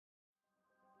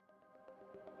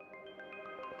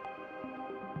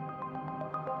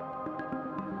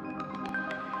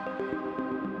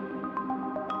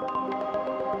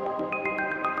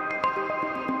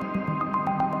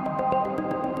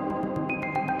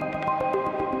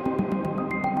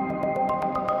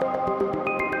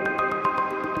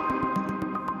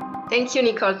Thank you,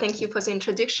 Nicole. Thank you for the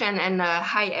introduction, and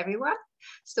hi, everyone.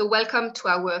 So welcome to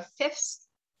our 5th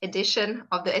edition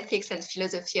of the Ethics and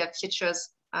Philosophy of Futures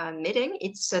meeting.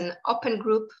 It's an open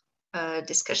group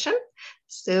discussion.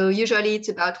 So usually it's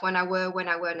about 1 hour, 1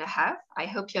 hour and a half. I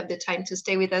hope you have the time to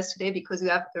stay with us today because we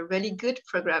have a really good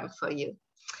program for you.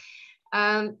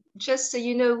 Just so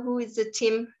you know who is the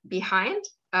team behind,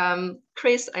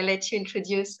 Chris, I'll let you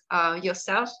introduce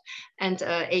yourself and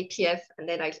APF, and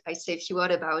then I say a few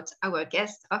words about our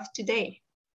guest of today.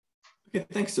 Okay,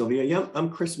 thanks, Sylvia. Yeah, I'm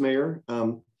Chris Mayer,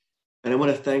 and I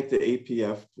want to thank the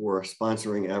APF for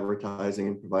sponsoring advertising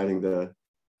and providing the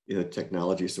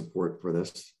technology support for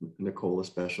this, Nicole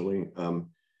especially.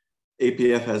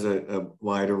 APF has a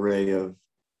wide array of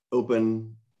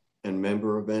open and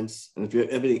member events, and if you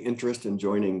have any interest in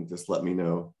joining, just let me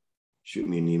know. Shoot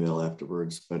me an email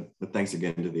afterwards, but thanks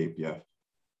again to the APF.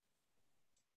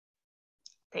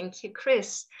 Thank you,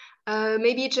 Chris.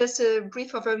 Maybe just a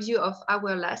brief overview of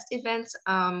our last event.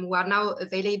 We are now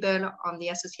available on the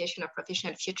Association of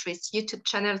Professional Futurists YouTube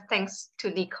channel, thanks to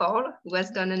Nicole, who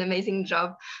has done an amazing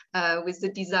job with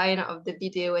the design of the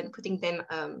video and putting them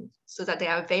so that they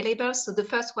are available. So the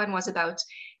first one was about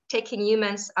taking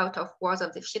humans out of wars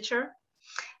of the future.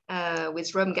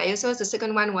 With Rom Gayoso. The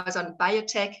second one was on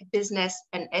biotech, business,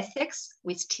 and ethics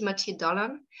with Timothy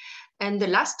Dolan. And the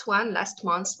last one, last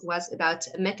month, was about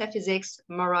metaphysics,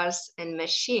 morals, and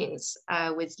machines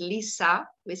with Lisa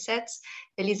Wissett,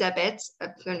 Elizabeth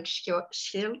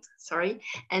Shield,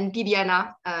 and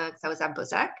Bibiana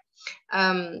Bozak,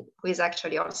 who is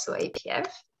actually also APF.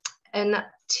 And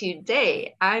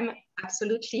today, I'm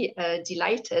absolutely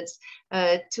delighted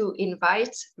to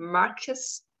invite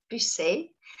Marcus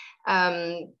Bussey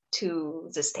to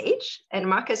the stage, and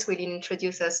Marcus will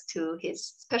introduce us to his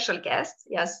special guest.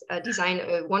 He has designed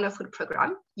a wonderful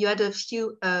program. You had a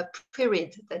few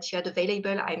pre-read that you had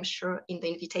available, I'm sure, in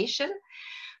the invitation.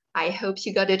 I hope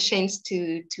you got a chance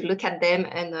to look at them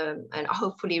and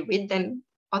hopefully read them.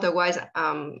 Otherwise,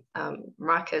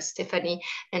 Marcus, Stefanie,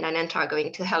 and Ananta are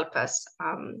going to help us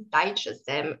digest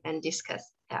them and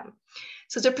discuss them.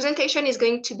 So the presentation is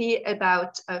going to be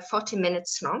about 40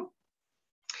 minutes long.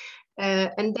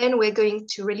 And then we're going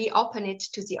to really open it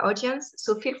to the audience.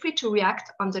 So feel free to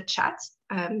react on the chat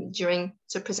during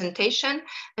the presentation.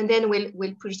 And then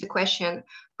we'll push the question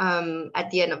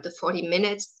at the end of the 40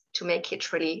 minutes to make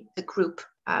it really the group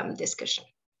discussion.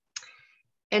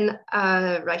 And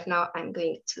right now I'm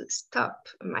going to stop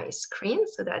my screen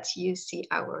so that you see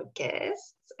our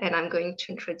guests. And I'm going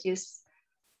to introduce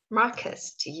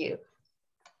Marcus to you.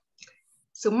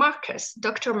 So Marcus,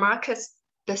 Dr. Marcus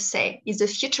Bussey is a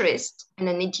futurist and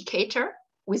an educator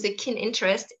with a keen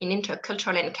interest in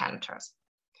intercultural encounters.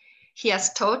 He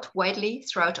has taught widely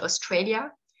throughout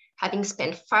Australia, having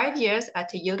spent 5 years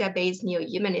at a yoga-based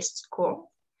neo-humanist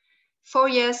school, 4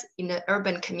 years in an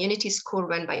urban community school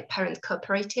run by a parent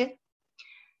cooperative,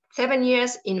 7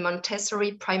 years in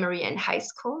Montessori primary and high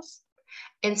schools,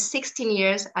 and 16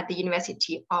 years at the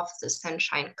University of the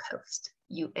Sunshine Coast,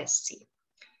 USC,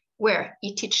 where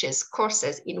he teaches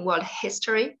courses in world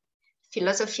history,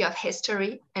 philosophy of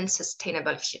history, and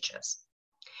sustainable futures.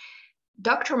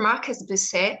 Dr. Marcus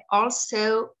Bussey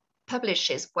also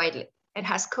publishes widely and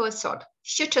has co-authored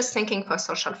Futures Thinking for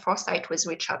Social Foresight with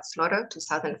Richard Slaughter,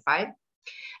 2005,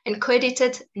 and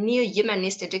co-edited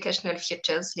Neo-Humanist Educational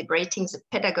Futures, Liberating the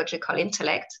Pedagogical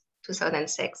Intellect,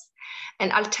 2006,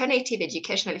 and Alternative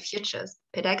Educational Futures,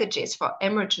 Pedagogies for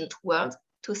Emergent World,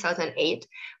 2008,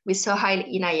 with Sohail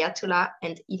Inayatullah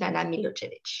and Ivana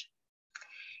Milojevic.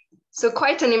 So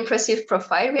quite an impressive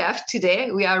profile we have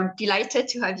today. We are delighted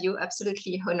to have you,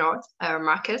 absolutely honored,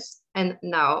 Marcus. And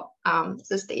now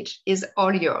the stage is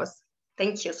all yours.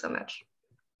 Thank you so much.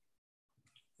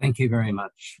 Thank you very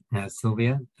much,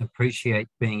 Sylvia. Appreciate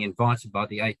being invited by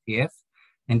the APF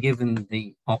and given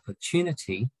the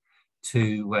opportunity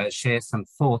to share some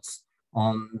thoughts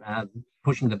on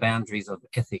pushing the boundaries of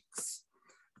ethics.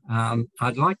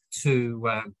 I'd like to,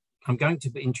 I'm going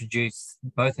to introduce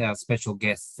both our special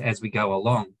guests as we go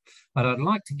along, but I'd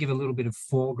like to give a little bit of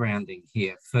foregrounding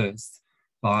here first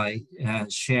by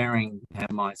sharing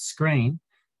my screen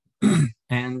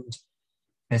and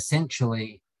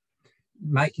essentially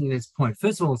making this point.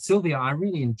 First of all, Sylvia, I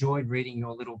really enjoyed reading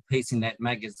your little piece in that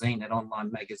magazine, that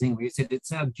online magazine, where you said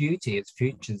it's our duty as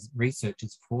futures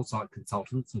researchers, foresight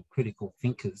consultants and critical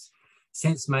thinkers,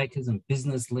 sense makers and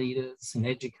business leaders and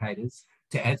educators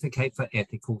to advocate for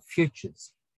ethical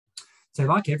futures. So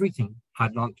like everything,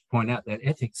 I'd like to point out that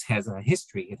ethics has a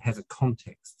history, it has a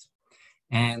context.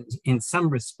 And in some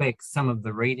respects, some of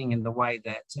the reading and the way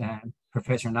that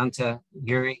Professor Ananta,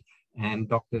 Giri and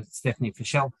Dr. Stefanie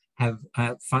Fishel have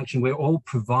functioned. We're all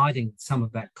providing some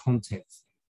of that context.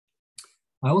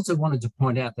 I also wanted to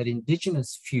point out that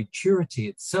Indigenous futurity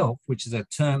itself, which is a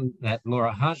term that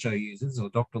Laura Harjo uses, or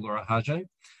Dr. Laura Harjo,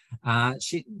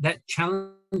 that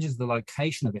challenges the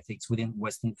location of ethics within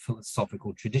Western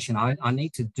philosophical tradition. I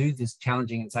need to do this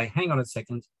challenging and say, hang on a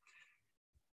second,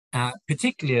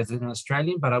 particularly as an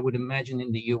Australian, but I would imagine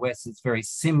in the US it's very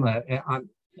similar.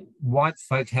 White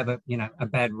folk have a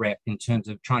bad rep in terms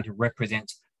of trying to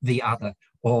represent the other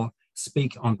or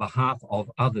speak on behalf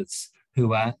of others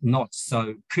who are not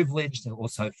so privileged or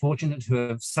so fortunate, who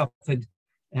have suffered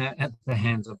at the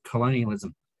hands of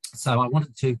colonialism. So I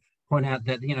wanted to point out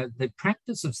that, the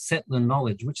practice of settler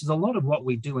knowledge, which is a lot of what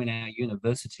we do in our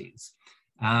universities,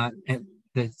 and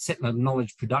the settler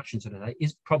knowledge production today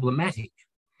is problematic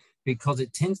because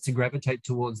it tends to gravitate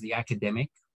towards the academic,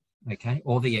 okay,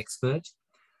 or the expert,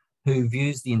 who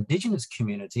views the Indigenous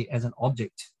community as an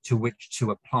object to which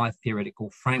to apply theoretical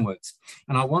frameworks.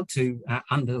 And I want to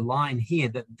underline here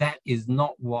that that is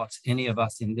not what any of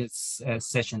us in this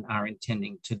session are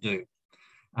intending to do.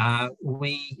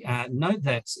 We know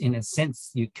that, in a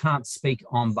sense, you can't speak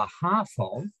on behalf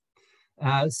of,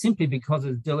 simply because,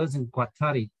 as Deleuze and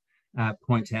Guattari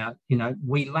point out,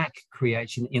 we lack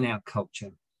creation in our culture.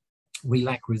 We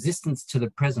lack resistance to the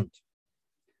present.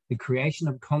 The creation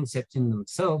of concepts in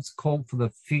themselves call for the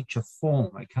future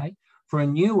form, okay, for a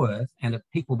new earth and a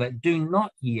people that do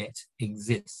not yet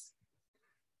exist.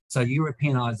 So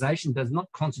Europeanization does not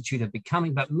constitute a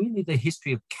becoming, but merely the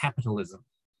history of capitalism,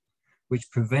 which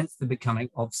prevents the becoming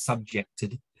of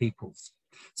subjected peoples.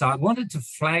 So I wanted to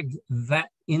flag that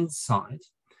insight,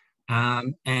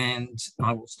 and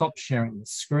I will stop sharing the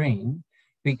screen,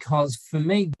 because for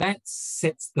me, that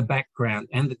sets the background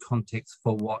and the context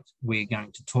for what we're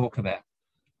going to talk about.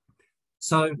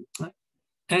 So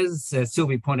as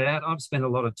Sylvie pointed out, I've spent a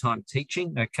lot of time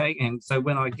teaching, okay? And so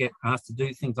when I get asked to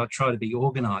do things, I try to be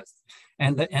organized.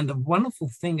 And the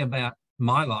wonderful thing about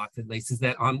my life, at least, is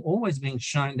that I'm always being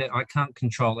shown that I can't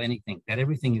control anything, that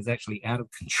everything is actually out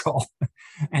of control,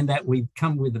 and that we've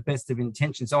come with the best of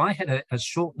intentions. So I had a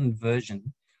shortened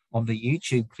version of the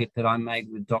YouTube clip that I made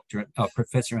with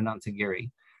Professor Ananta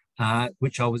Giri,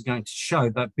 which I was going to show,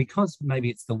 but because maybe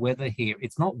it's the weather here,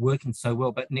 it's not working so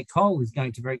well. But Nicole is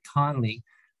going to very kindly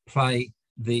play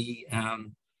the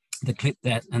clip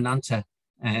that Ananta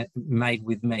made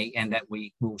with me, and that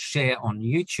we will share on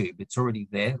YouTube. It's already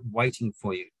there waiting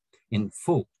for you in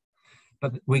full.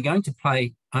 But we're going to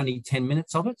play only 10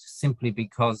 minutes of it, simply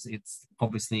because it's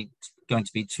obviously going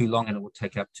to be too long and it will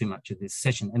take up too much of this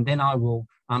session. And then I will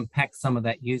unpack some of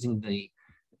that using the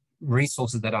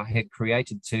resources that I had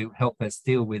created to help us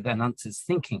deal with Ananta's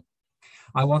thinking.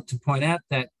 I want to point out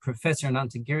that Professor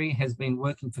Ananta Giri has been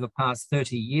working for the past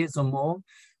 30 years or more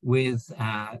with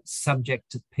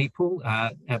subject people,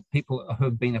 people who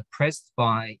have been oppressed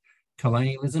by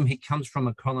colonialism. He comes from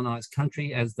a colonized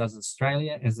country, as does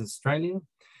Australia,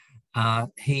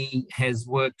 He has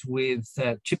worked with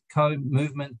Chipko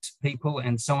movement people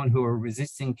and so on who are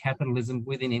resisting capitalism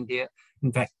within India.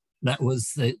 In fact, that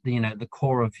was the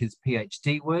core of his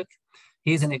PhD work.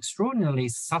 He's an extraordinarily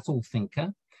subtle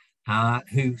thinker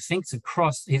who thinks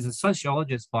across. He's a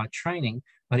sociologist by training,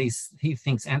 but he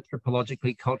thinks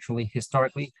anthropologically, culturally,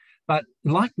 historically. But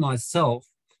like myself,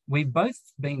 we've both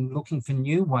been looking for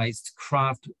new ways to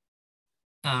craft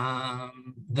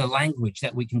the language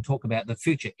that we can talk about the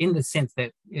future, in the sense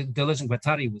that Deleuze and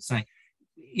Guattari was saying,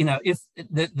 if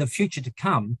the future to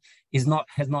come has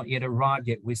not yet arrived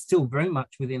yet, we're still very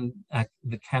much within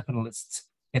the capitalist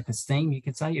episteme, you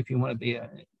could say, if you want to be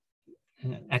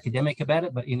an academic about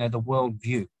it, but the world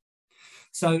view.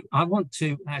 So I want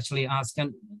to actually ask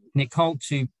Nicole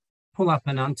to pull up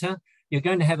Ananta. You're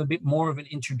going to have a bit more of an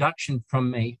introduction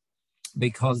from me,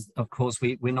 because of course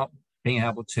we're not being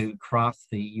able to craft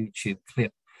the YouTube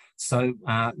clip. So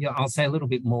I'll say a little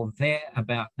bit more there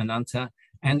about Ananta.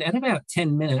 And at about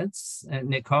 10 minutes,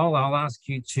 Nicole, I'll ask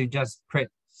you to just press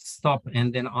stop,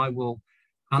 and then I will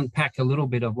unpack a little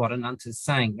bit of what Ananta is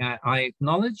saying. I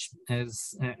acknowledge,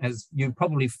 as you're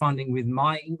probably finding with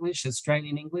my English,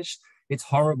 Australian English, it's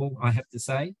horrible, I have to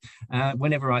say.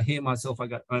 Whenever I hear myself, I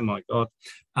go, oh my God.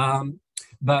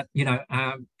 But,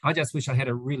 I just wish I had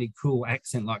a really cool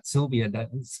accent like Sylvia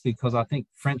does, because I think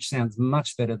French sounds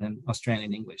much better than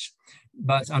Australian English.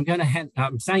 But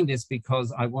I'm saying this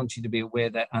because I want you to be aware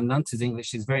that Ananta's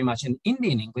English is very much an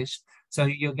Indian English. So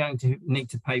you're going to need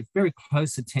to pay very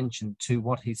close attention to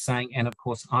what he's saying. And of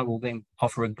course, I will then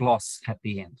offer a gloss at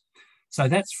the end. So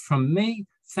that's from me.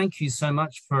 Thank you so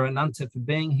much for Ananta for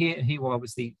being here. He will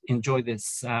obviously enjoy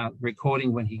this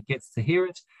recording when he gets to hear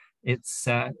it. It's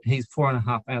he's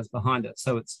 4.5 hours behind us,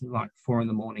 so it's like 4 in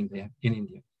the morning there in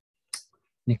India.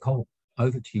 Nicole,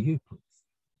 over to you, please.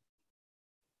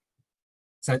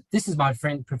 So this is my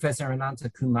friend, Professor Ananta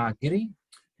Kumar Giri,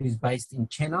 who's based in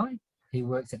Chennai. He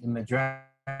works at the Madras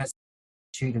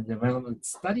Institute of Development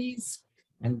Studies,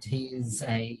 and he is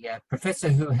a professor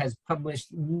who has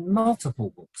published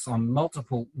multiple books on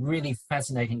multiple really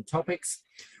fascinating topics.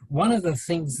 One of the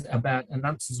things about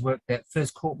Ananta's work that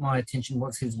first caught my attention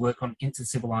was his work on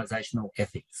intercivilizational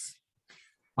ethics.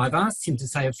 I've asked him to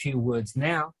say a few words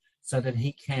now so that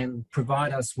he can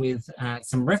provide us with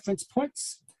some reference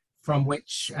points from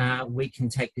which we can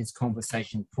take this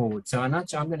conversation forward. So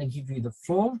Ananta, I'm going to give you the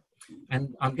floor,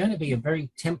 and I'm going to be a very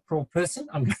temporal person.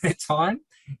 I'm going to time,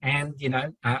 and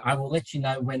I will let you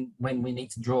know when we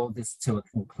need to draw this to a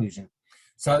conclusion.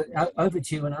 So over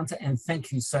to you, Ananta, and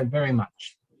thank you so very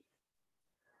much.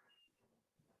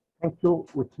 Thank you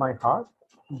with my heart,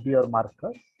 dear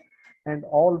Marcus, and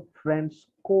all friends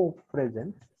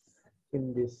co-present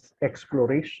in this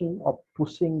exploration of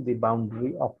pushing the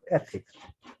boundary of ethics.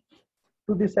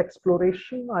 To this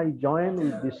exploration, I join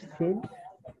with this theme,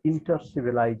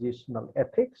 intercivilizational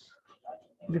ethics.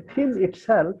 The theme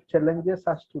itself challenges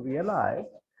us to realize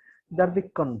that the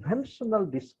conventional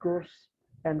discourse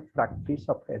and practice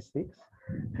of ethics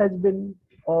has been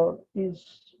or is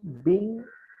being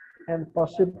and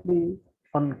possibly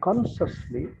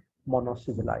unconsciously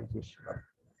monocivilizational.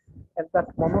 And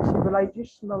that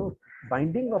monocivilizational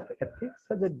binding of ethics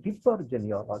has a deeper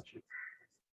genealogy.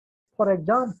 For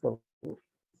example,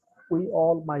 we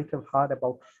all might have heard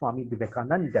about Swami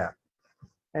Vivekananda,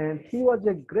 and he was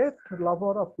a great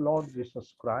lover of Lord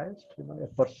Jesus Christ, a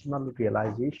personal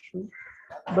realization.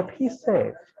 But he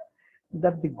said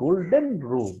that the golden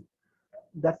rule,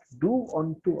 that do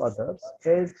unto others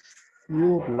as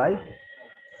you would like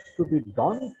to be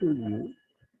done to you,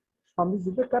 Swami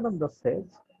Vivekananda says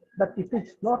that it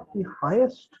is not the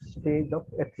highest stage of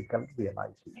ethical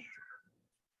realization.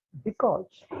 Because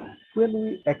when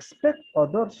we expect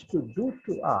others to do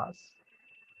to us,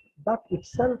 that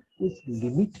itself is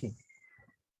limiting.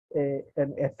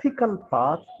 An ethical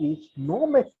path is no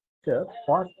matter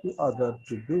what the other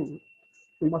to do,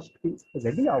 we must be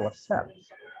ready ourselves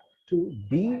to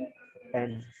be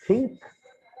and think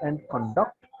and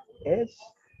conduct as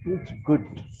is good.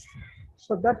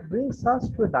 So that brings us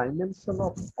to a dimension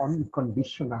of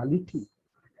unconditionality,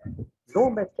 no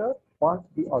matter what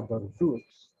the other does.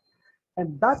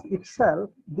 And that itself,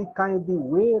 the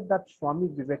way that Swami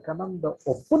Vivekananda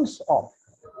opens up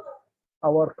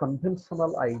our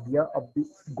conventional idea of the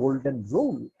golden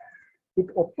rule, it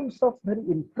opens up very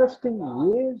interesting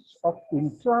ways of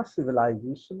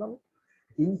intra-civilizational,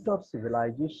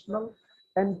 inter-civilizational,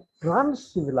 and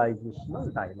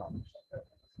trans-civilizational dialogues.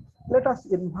 Let us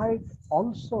invite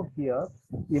also here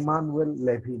Emmanuel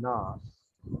Levinas.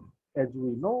 As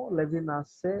we know, Levinas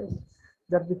says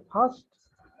that the first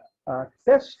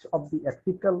test of the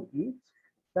ethical is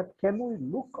that can we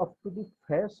look up to the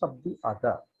face of the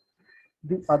other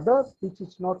which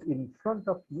is not in front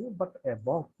of me but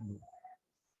above me.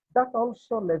 That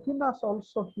also, Levinas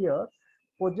also here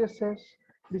possesses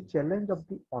the challenge of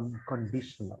the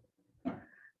unconditional.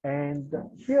 And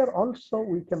here also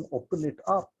we can open it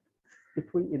up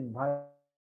if we invite.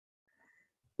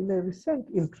 In a recent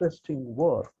interesting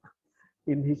work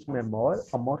in his memoir,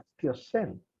 Amartya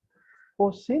Sen,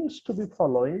 who seems to be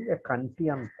following a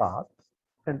Kantian path,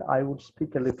 and I would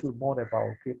speak a little more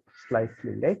about it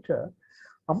slightly later.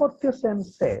 Amartya Sen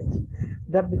says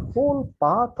that the whole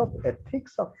path of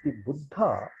ethics of the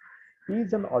Buddha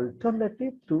is an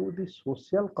alternative to the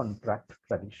social contract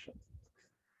tradition.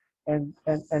 And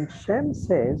Sen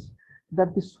says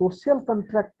that the social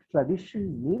contract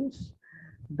tradition means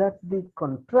that the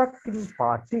contracting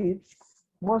parties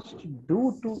must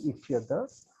do to each other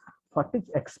what is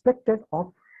expected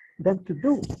of them to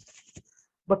do.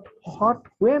 But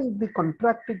when the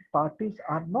contracting parties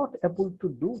are not able to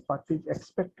do what is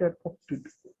expected of to do,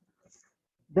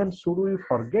 then should we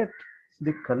forget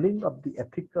the culling of the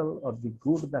ethical or the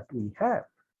good that we have?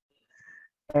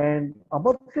 And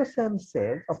Amartya Sen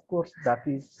says, of course, that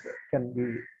can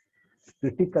be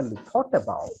critically thought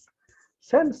about.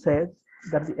 Sen says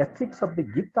that the ethics of the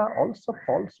Gita also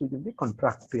falls within the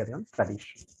contractarian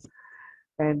tradition.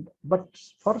 But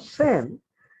for Sen,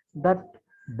 that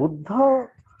Buddha,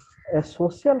 a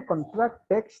social contract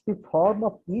takes the form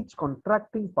of each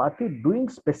contracting party doing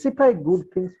specified good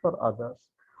things for others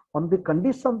on the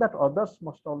condition that others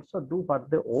must also do what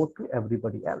they owe to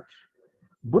everybody else.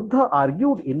 Buddha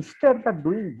argued instead that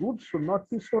doing good should not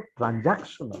be so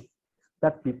transactional,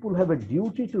 that people have a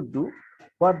duty to do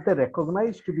what they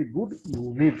recognize to be good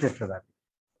unilaterally.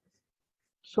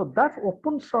 So that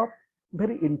opens up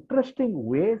very interesting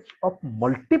ways of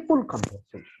multiple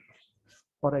conversations.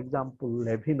 For example,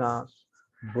 Levinas,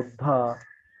 Buddha,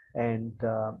 and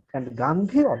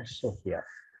Gandhi also here,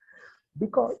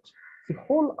 because the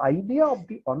whole idea of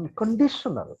the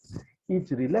unconditional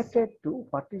is related to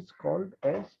what is called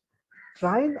as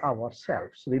trying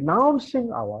ourselves,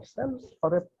 renouncing ourselves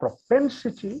for a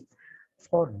propensity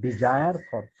for desire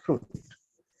for fruit.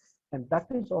 And that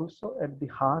is also at the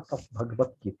heart of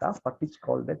Bhagavad Gita, what is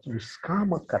called as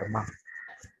Niskama Karma.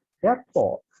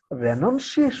 Therefore,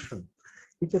 renunciation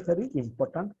is a very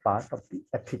important part of the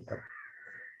ethical.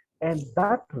 And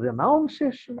that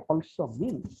renunciation also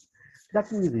means that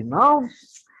we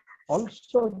renounce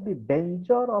also the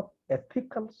danger of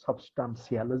ethical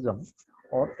substantialism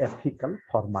or ethical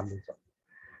formalism.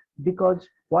 Because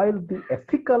while the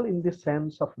ethical in the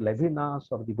sense of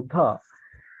Levinas or the Buddha,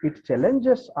 it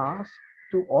challenges us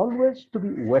to always to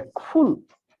be wakeful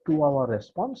to our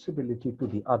responsibility to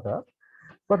the other,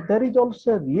 but there is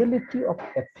also a reality of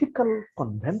ethical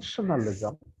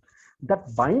conventionalism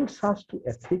that binds us to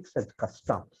ethics as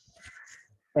customs.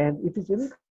 And it is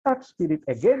in that spirit,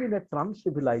 again in a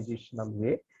trans-civilizational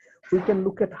way, we can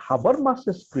look at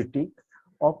Habermas's critique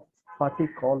of what he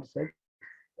calls as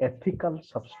ethical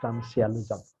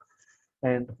substantialism.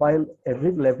 And while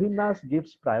Levinas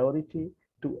gives priority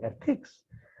to ethics,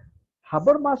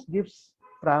 Habermas gives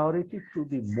priority to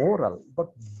the moral.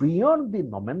 But beyond the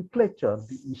nomenclature,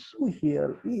 the issue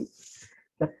here is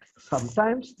that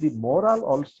sometimes the moral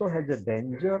also has a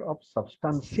danger of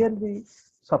substantively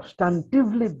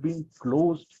being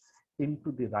closed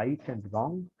into the right and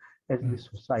wrong as the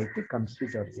society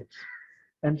considers it.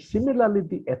 And similarly,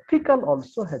 the ethical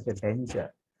also has a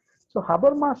danger. So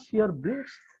Habermas here brings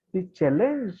the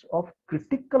challenge of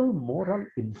critical moral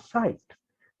insight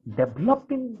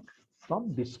developing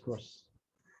from discourse.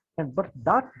 But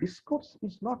that discourse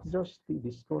is not just the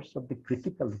discourse of the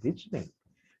critical reasoning.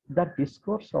 That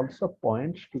discourse also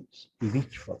points to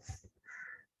spiritual.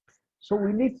 So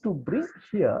we need to bring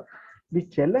here the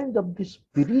challenge of the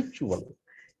spiritual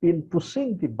in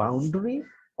pushing the boundary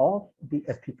of the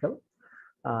ethical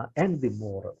and the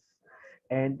moral.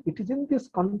 And it is in this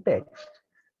context,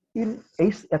 in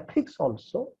ethics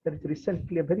also, there is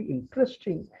recently a very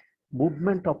interesting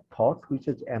movement of thought which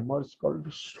has emerged called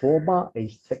Soma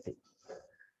aesthetics.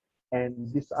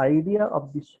 And this idea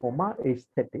of the Soma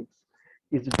aesthetics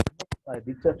is developed by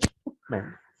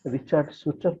Richard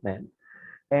Sucherman,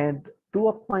 and two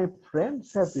of my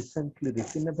friends have recently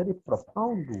written a very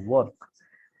profound work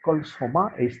called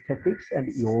Soma Aesthetics and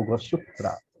Yoga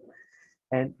Sutra.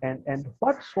 And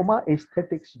what Soma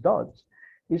Aesthetics does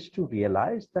is to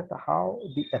realize that how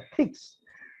the ethics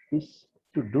is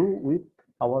to do with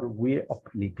our way of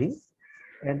living.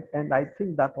 And I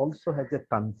think that also has a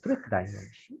tantric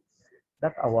dimension,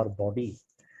 that our body,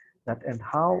 that and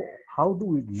how do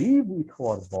we live with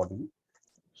our body,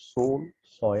 soul,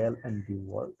 soil, and the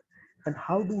world, and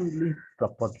how do we live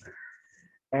properly.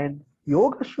 And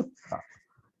Yoga Sutra,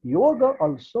 yoga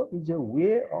also is a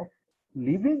way of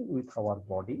living with our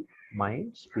body,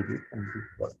 mind, spirit, and the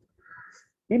world.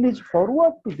 In his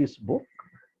foreword to this book,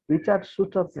 Richard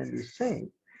Sucherman is saying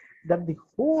that the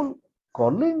whole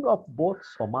calling of both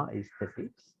Soma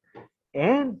aesthetics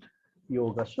and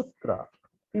Yoga Sutra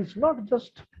is not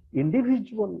just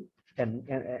individual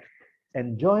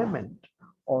enjoyment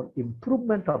or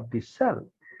improvement of the self,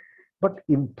 but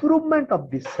improvement of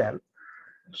the self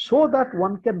so that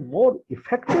one can more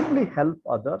effectively help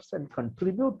others and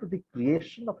contribute to the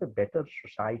creation of a better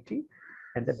society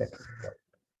and a better world.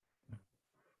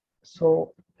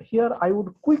 So here I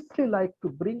would quickly like to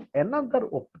bring another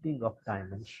opening of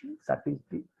dimension, that is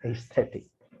the aesthetic.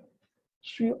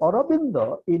 Sri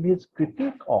Aurobindo, in his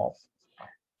critique of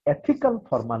ethical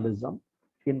formalism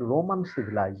in Roman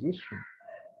civilization,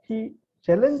 he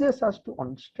challenges us to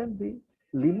understand the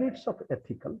limits of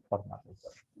ethical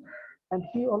formalism. And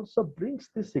he also brings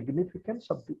the significance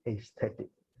of the aesthetic.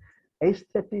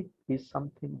 Aesthetic is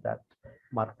something that,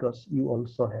 Marcus, you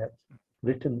also have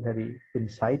written very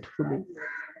insightfully.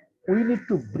 We need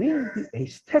to bring the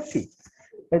aesthetic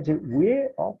as a way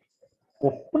of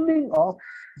opening up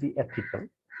the ethical,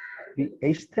 the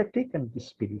aesthetic and the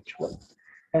spiritual.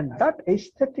 And that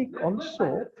aesthetic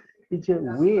also is a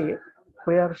way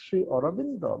where Sri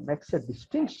Aurobindo makes a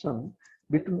distinction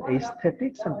between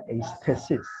aesthetics and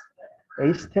aesthesis.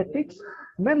 Aesthetics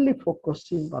mainly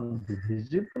focusing on the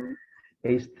visible,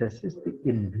 aesthesis the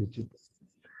invisible.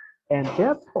 And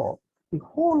therefore, the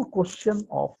whole question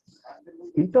of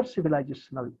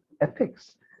intercivilizational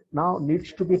ethics now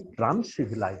needs to be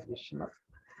trans-civilizational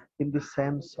in the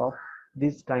sense of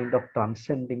this kind of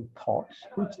transcending thoughts,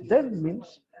 which then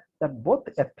means that both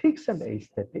ethics and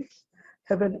aesthetics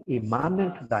have an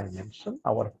immanent dimension,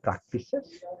 our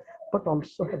practices, but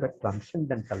also have a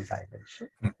transcendental dimension.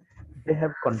 They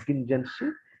have contingency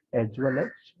as well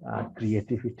as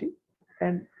creativity.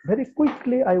 And very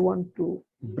quickly, I want to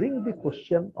bring the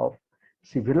question of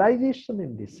civilization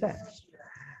in the sense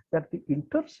that the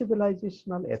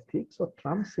inter-civilizational ethics or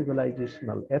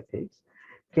trans-civilizational ethics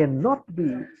cannot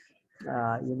be,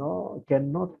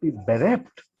 cannot be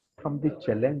bereft from the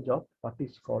challenge of what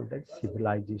is called as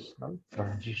civilizational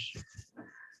transition.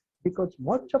 Because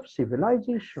much of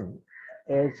civilization,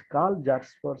 as Karl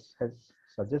Jaspers has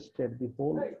suggested, the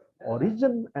whole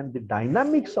origin and the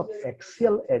dynamics of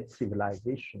axial edge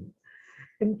civilization,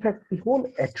 in fact, the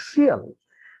whole axial.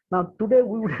 Now, today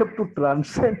we would have to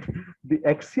transcend the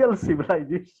axial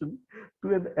civilization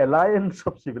to an alliance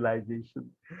of civilization.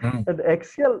 And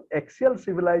axial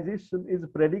civilization is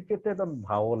predicated on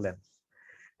violence.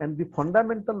 And the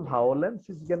fundamental violence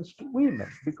is against women,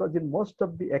 because in most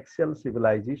of the axial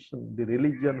civilization, the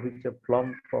religion which have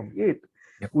flown from it,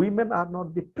 women are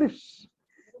not the priests,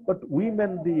 but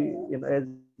women, as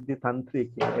the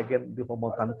tantric, again the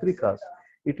homo tantrikas,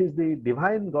 it is the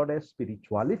divine goddess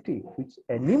spirituality which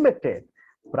animated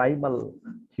primal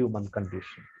human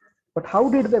condition. But how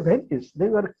did they vanish? They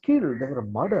were killed, they were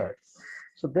murdered.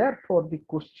 So therefore, the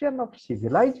question of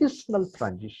civilizational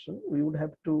transition, we would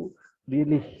have to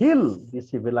really heal the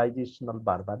civilizational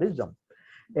barbarism.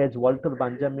 As Walter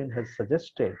Benjamin has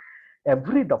suggested,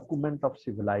 every document of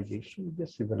civilization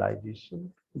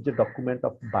is a document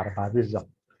of barbarism.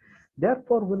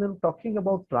 Therefore, when I'm talking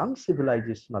about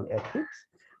trans-civilizational ethics,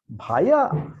 via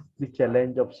the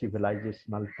challenge of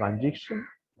civilizational transition,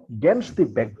 against the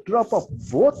backdrop of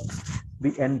both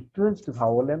the entrenched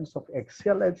violence of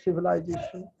axial edge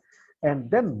civilization and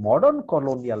then modern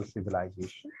colonial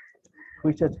civilization,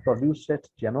 which has produced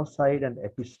genocide and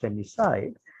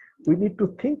epistemicide, we need to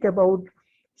think about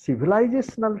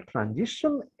civilizational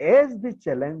transition as the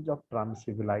challenge of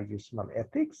trans-civilizational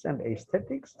ethics and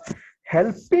aesthetics,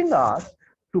 helping us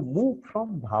to move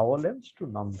from violence to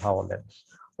non-violence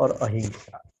or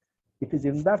ahimsa. It is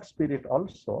in that spirit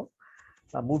also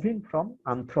moving from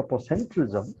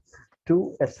anthropocentrism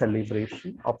to a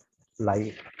celebration of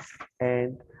life.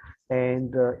 And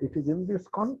it is in this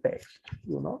context,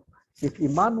 if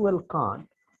Immanuel Kant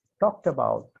talked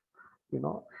about,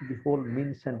 the whole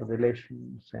means and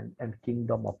relations and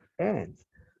kingdom of end.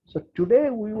 So today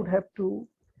we would have to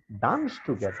dance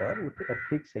together with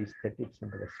ethics, aesthetics,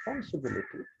 and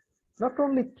responsibility, not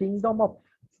only kingdom of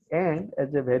end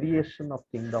as a variation of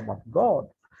kingdom of God,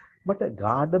 but a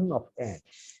garden of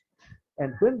ends.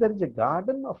 And when there is a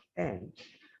garden of ends,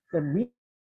 then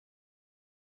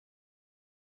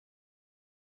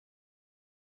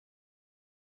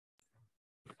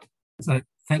So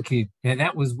thank you. Yeah,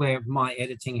 that was where my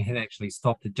editing had actually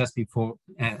stopped it just before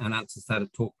Ananta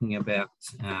started talking about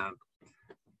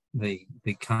the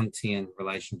Kantian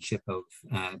relationship of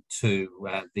to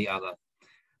the other.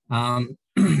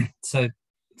 So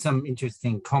some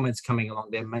interesting comments coming along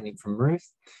there, mainly from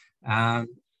Ruth.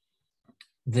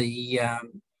 The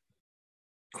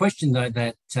question though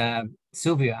that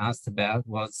Sylvia asked about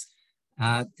was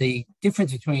the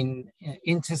difference between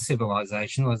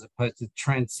inter-civilizational as opposed to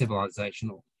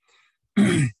trans-civilizational.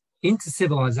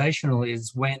 Inter-civilizational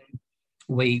is when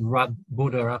we rub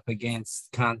Buddha up against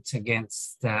Kant,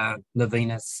 against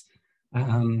Levinas,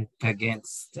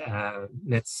 against,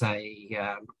 let's say,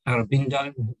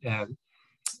 Aurobindo,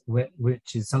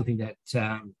 which is something that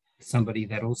somebody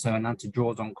that also Ananta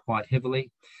draws on quite heavily.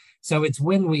 So it's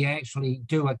when we actually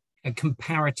do a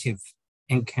comparative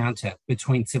encounter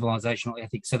between civilizational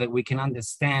ethics so that we can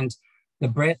understand the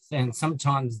breadth and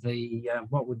sometimes the,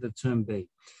 what would the term be?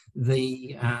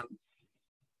 The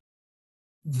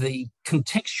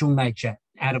contextual nature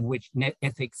out of which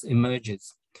ethics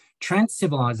emerges.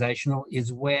 Trans-civilizational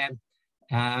is where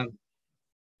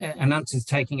Ananta is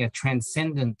taking a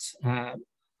transcendent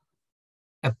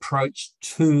approach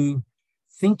to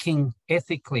thinking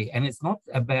ethically. And it's not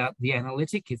about the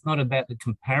analytic, it's not about the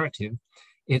comparative,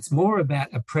 it's more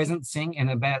about a presencing and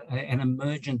about an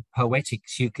emergent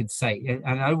poetics, you could say.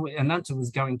 I know Ananta was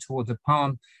going towards a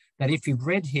poem that if you've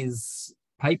read his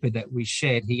paper that we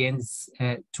shared, he ends,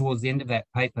 towards the end of that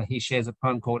paper, he shares a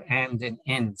poem called And and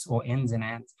Ends, or Ends and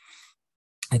Ands,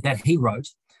 that he wrote,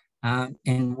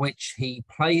 in which he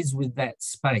plays with that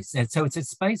space. And so it's a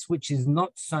space which is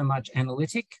not so much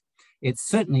analytic. It's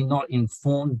certainly not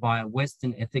informed by a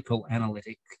Western ethical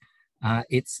analytic.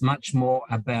 It's much more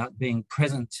about being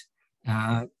present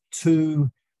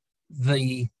to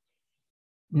the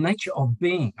nature of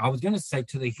being. I was going to say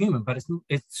to the human, but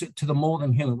it's to the more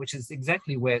than human, which is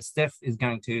exactly where Steph is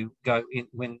going to go in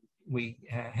when we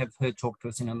have her talk to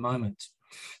us in a moment.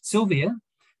 Sylvia,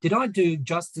 did I do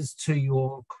justice to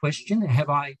your question? Have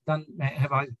I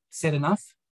said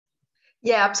enough?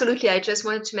 Yeah, absolutely. I just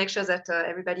wanted to make sure that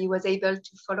everybody was able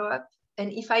to follow up.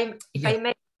 And if I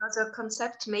make another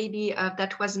concept, maybe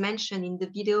that was mentioned in the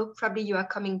video, probably you are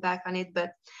coming back on it,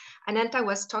 but Ananta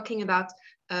was talking about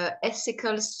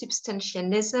ethical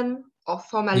substantialism or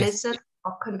formalism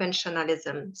or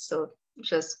conventionalism. So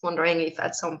just wondering if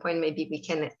at some point maybe we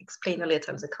can explain a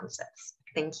little the concepts.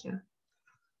 Thank you.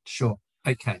 Sure.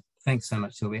 Okay. Thanks so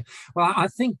much, Sylvia. Well, I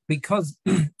think because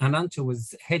Ananta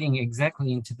was heading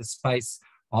exactly into the space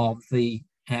of the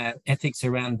ethics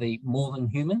around the more than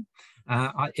human,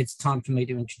 it's time for me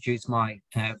to introduce my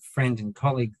friend and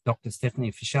colleague, Dr.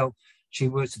 Stefanie Fishel. She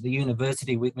works at the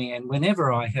university with me, and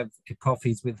whenever I have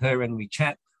coffees with her and we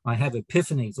chat, I have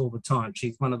epiphanies all the time.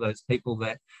 She's one of those people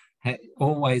that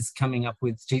always coming up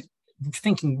with, she's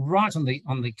thinking right on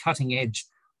the cutting edge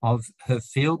of her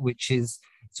field, which is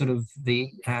sort of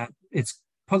the, it's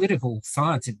political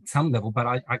science at some level, but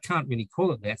I can't really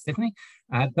call it that, Stefanie.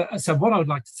 So what I would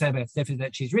like to say about Stefanie is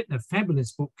that she's written a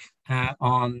fabulous book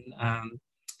on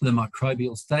the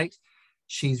microbial state.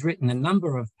 She's written a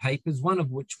number of papers, one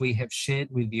of which we have shared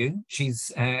with you.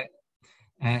 She's an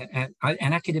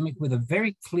academic with a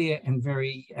very clear and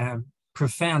very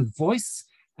profound voice,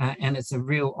 and it's a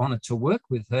real honor to work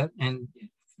with her. And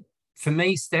for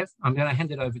me, Steph, I'm going to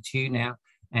hand it over to you now.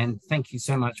 And thank you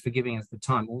so much for giving us the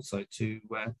time also to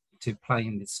play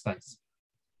in this space.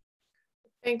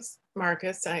 Thanks,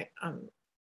 Marcus. I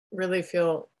really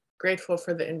feel grateful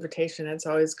for the invitation. It's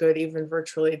always good, even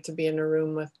virtually, to be in a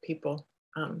room with people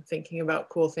thinking about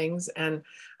cool things. And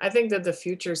I think that the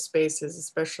future space is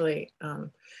especially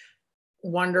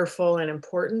wonderful and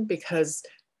important because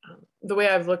the way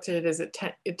I've looked at it is it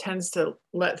tends to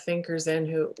let thinkers in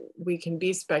who we can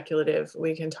be speculative.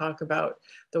 We can talk about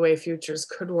the way futures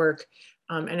could work.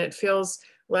 And it feels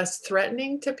less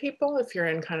threatening to people if you're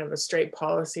in kind of a straight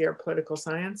policy or political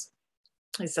science.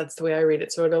 At least that's the way I read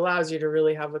it. So it allows you to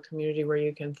really have a community where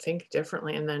you can think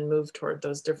differently and then move toward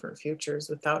those different futures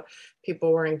without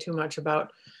people worrying too much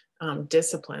about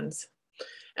disciplines.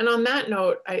 And on that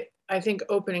note, I think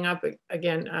opening up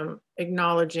again,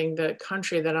 acknowledging the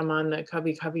country that I'm on, the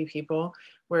Cubby Cubby people,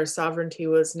 where sovereignty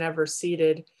was never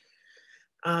ceded,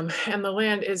 and the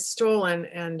land is stolen.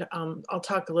 And I'll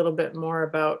talk a little bit more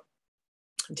about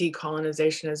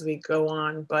decolonization as we go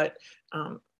on, but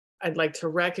I'd like to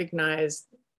recognize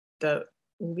the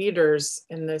leaders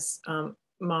in this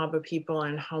mob of people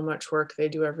and how much work they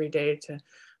do every day to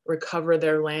recover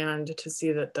their land, to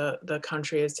see that the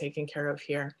country is taken care of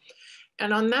here.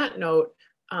 And on that note,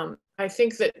 I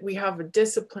think that we have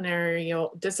discipline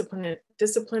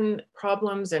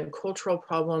problems and cultural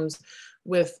problems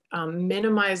with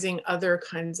minimizing other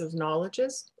kinds of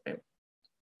knowledges. Right?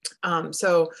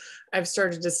 So I've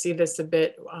started to see this a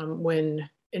bit when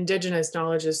Indigenous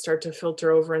knowledges start to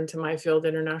filter over into my field,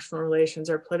 international relations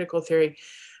or political theory.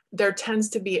 There tends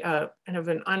to be a kind of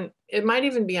it might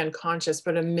even be unconscious,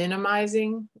 but a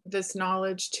minimizing this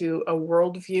knowledge to a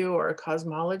worldview or a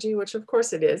cosmology, which of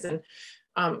course it is. And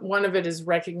one of it is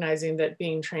recognizing that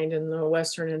being trained in the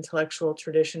Western intellectual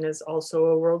tradition is also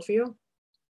a worldview.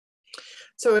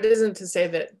 So it isn't to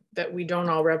say that we don't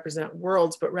all represent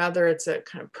worlds, but rather it's a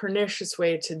kind of pernicious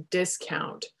way to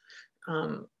discount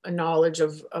a knowledge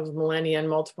of millennia and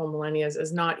multiple millennia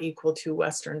as not equal to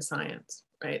Western science.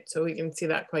 Right, so we can see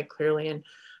that quite clearly in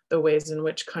the ways in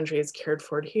which country is cared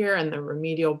for here and the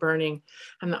remedial burning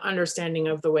and the understanding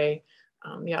of the way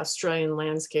the Australian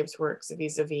landscapes works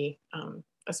vis-a-vis,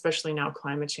 especially now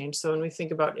climate change. So when we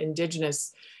think about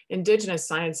indigenous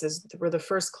sciences, we're the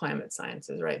first climate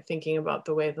sciences, right? Thinking about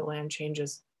the way the land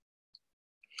changes.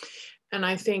 And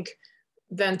I think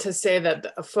then to say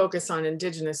that a focus on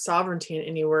indigenous sovereignty in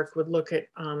any work would look at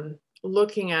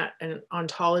looking at an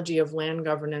ontology of land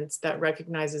governance that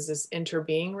recognizes this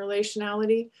interbeing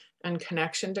relationality and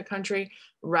connection to country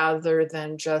rather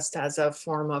than just as a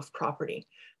form of property,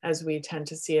 as we tend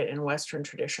to see it in Western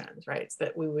traditions, right?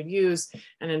 That we would use.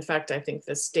 And in fact, I think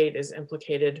the state is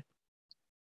implicated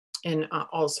in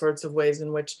all sorts of ways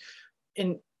in which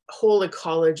whole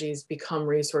ecologies become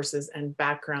resources and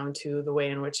background to the way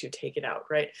in which you take it out,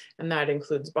 right? And that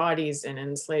includes bodies and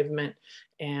enslavement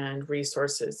and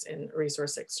resources and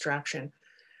resource extraction.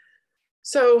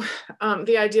 So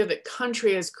the idea that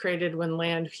country is created when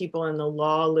land, people, and the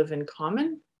law live in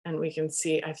common And we can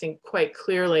see, I think, quite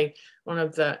clearly, one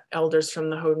of the elders from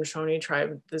the Haudenosaunee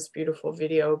tribe, this beautiful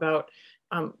video about,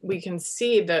 we can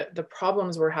see that the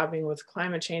problems we're having with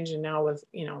climate change, and now with,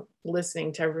 you know,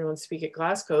 listening to everyone speak at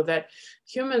Glasgow, that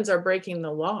humans are breaking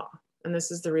the law. And this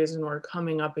is the reason we're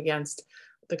coming up against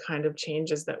the kind of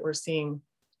changes that we're seeing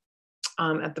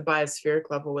at the biospheric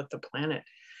level with the planet.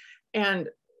 And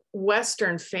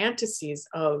Western fantasies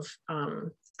of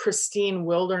pristine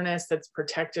wilderness that's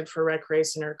protected for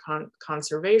recreation or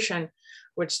conservation,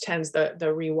 which tends the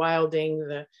rewilding,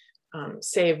 the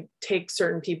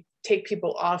take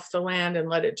people off the land and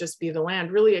let it just be the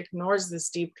land, really ignores this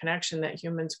deep connection that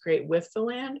humans create with the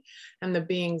land and the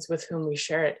beings with whom we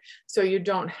share it. So you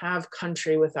don't have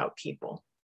country without people,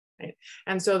 right?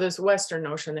 And so this Western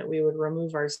notion that we would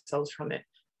remove ourselves from it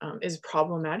is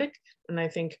problematic. And I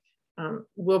think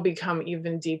will become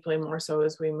even deeply more so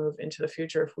as we move into the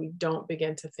future if we don't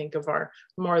begin to think of our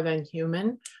more than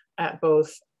human at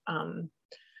both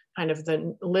kind of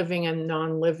the living and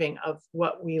non-living of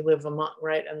what we live among,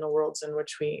 right? And the worlds in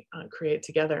which we create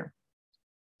together.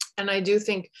 And I do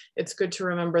think it's good to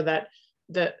remember that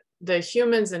the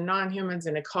humans and non-humans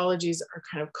and ecologies are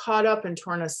kind of caught up and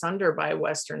torn asunder by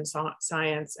Western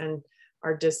science and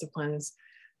our disciplines.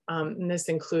 And this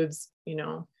includes, you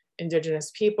know,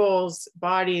 Indigenous peoples,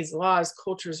 bodies, laws,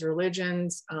 cultures,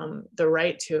 religions, the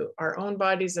right to our own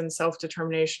bodies and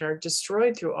self-determination are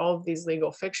destroyed through all of these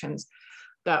legal fictions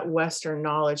that Western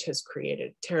knowledge has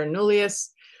created. Terra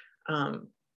nullius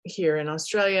here in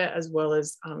Australia, as well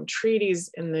as treaties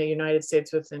in the United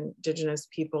States with Indigenous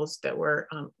peoples that were,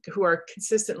 who are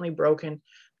consistently broken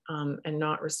and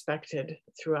not respected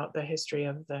throughout the history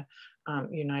of the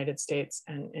United States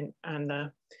and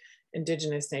the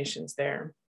Indigenous nations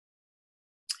there.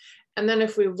 And then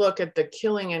if we look at the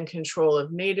killing and control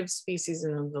of native species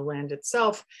and of the land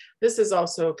itself, this is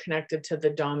also connected to the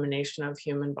domination of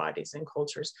human bodies and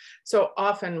cultures. So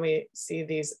often we see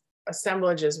these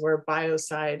assemblages where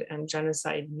biocide and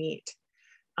genocide meet.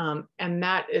 And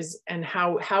that is, and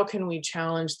how can we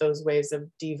challenge those ways of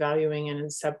devaluing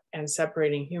and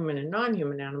separating human and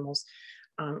non-human animals,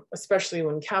 especially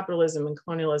when capitalism and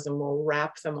colonialism will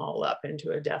wrap them all up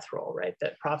into a death roll, right?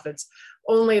 That profits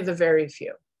only the very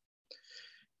few.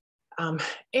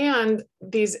 And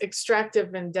these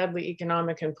extractive and deadly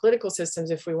economic and political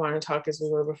systems, if we want to talk as we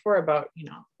were before about, you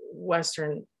know,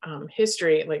 Western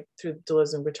history, like through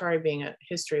Deleuze and Guattari being a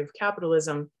history of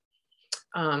capitalism,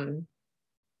 the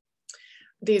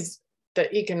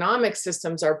economic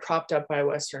systems are propped up by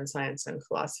Western science and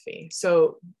philosophy.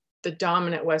 So the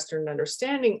dominant Western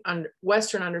understandings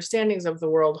of the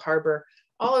world harbor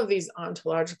all of these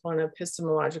ontological and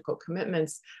epistemological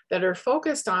commitments that are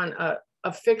focused on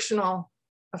a fictional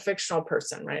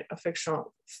person, right? A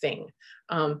fictional thing,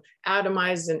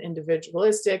 atomized and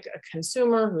individualistic, a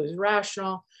consumer who's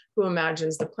rational, who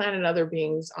imagines the planet and other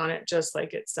beings on it just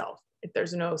like itself.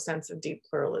 There's no sense of deep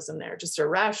pluralism there, just a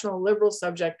rational liberal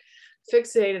subject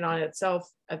fixated on itself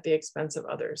at the expense of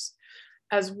others,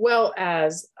 as well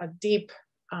as a deep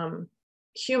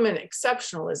human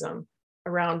exceptionalism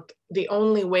around the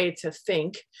only way to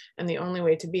think and the only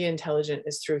way to be intelligent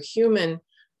is through human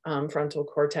frontal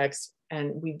cortex,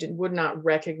 and we would not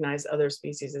recognize other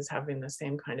species as having the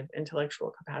same kind of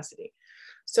intellectual capacity.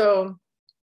 So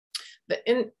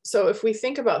if we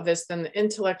think about this, then the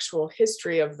intellectual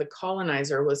history of the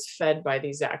colonizer was fed by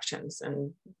these actions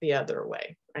and the other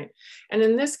way, right? And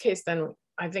in this case, then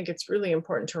I think it's really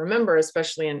important to remember,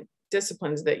 especially in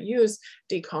disciplines that use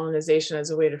decolonization as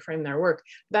a way to frame their work,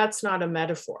 that's not a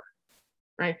metaphor.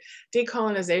 Right?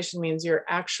 Decolonization means you're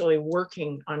actually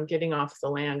working on getting off the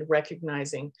land,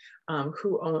 recognizing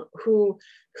who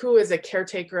is a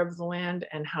caretaker of the land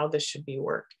and how this should be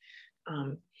worked.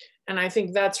 And I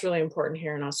think that's really important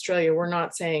here in Australia. We're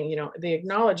not saying, you know, the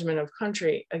acknowledgement of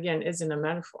country, again, isn't a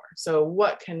metaphor. So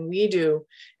what can we do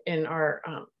in our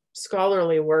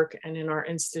scholarly work and in our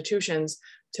institutions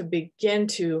to begin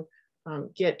to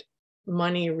get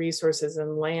money, resources,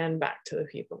 and land back to the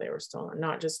people they were stolen,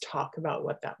 not just talk about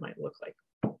what that might look like.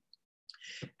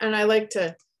 And I like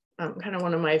to, kind of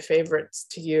one of my favorites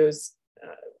to use,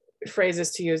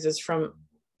 phrases to use is from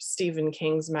Stephen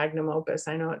King's magnum opus.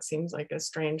 I know it seems like a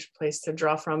strange place to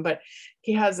draw from, but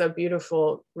he has a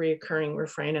beautiful recurring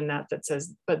refrain in that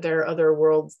says, but there are other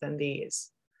worlds than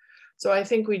these. So I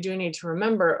think we do need to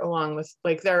remember, along with,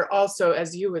 like, there are also,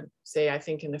 as you would say, I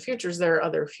think in the futures, there are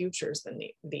other futures than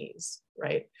these,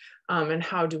 right? And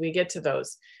how do we get to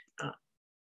those?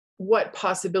 What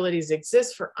possibilities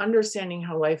exist for understanding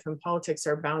how life and politics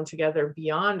are bound together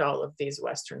beyond all of these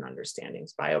Western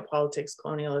understandings, biopolitics,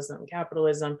 colonialism,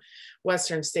 capitalism,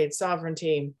 Western state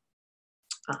sovereignty,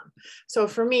 So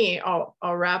for me, I'll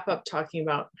wrap up talking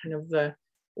about kind of the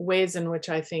ways in which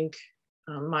I think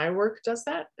my work does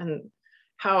that, and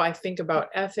how I think about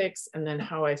ethics, and then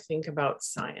how I think about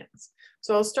science.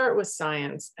 So I'll start with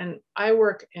science, and I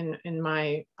work in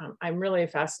my, I'm really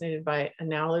fascinated by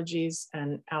analogies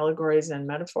and allegories and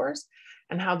metaphors,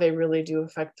 and how they really do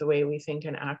affect the way we think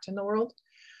and act in the world.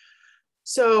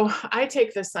 So I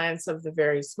take the science of the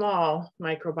very small,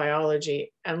 microbiology,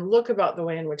 and look about the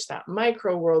way in which that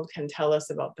micro world can tell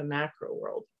us about the macro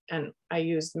world. And I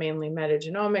used mainly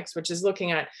metagenomics, which is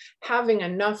looking at having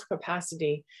enough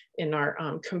capacity in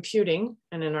our computing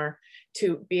and in our,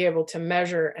 to be able to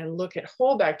measure and look at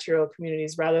whole bacterial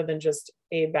communities rather than just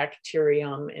a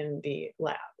bacterium in the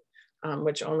lab,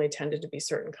 which only tended to be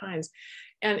certain kinds.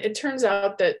 And it turns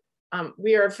out that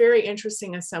we are a very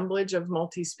interesting assemblage of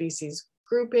multi-species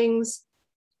groupings.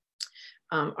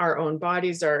 Our own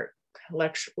bodies are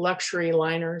luxury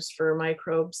liners for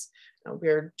microbes.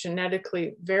 We're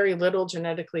genetically, very little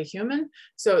genetically human.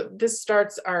 So this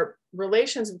starts, our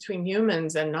relations between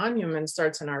humans and non-humans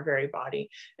starts in our very body.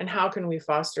 And how can we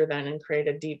foster then and create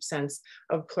a deep sense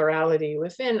of plurality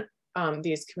within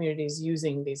these communities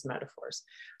using these metaphors?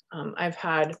 I've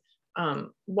had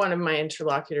one of my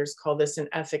interlocutors call this an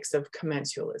ethics of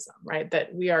commensalism, right?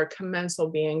 That we are commensal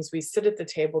beings. We sit at the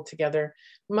table together.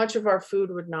 Much of our food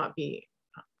would not be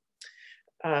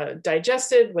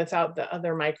digested without the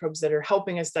other microbes that are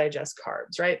helping us digest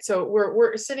carbs, right? So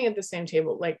we're sitting at the same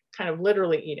table, like kind of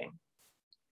literally eating.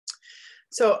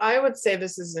 So I would say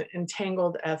this is an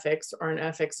entangled ethics, or an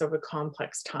ethics of a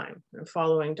complex time. And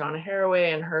following Donna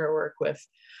Haraway and her work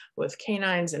with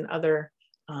canines and other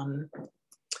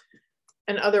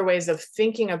ways of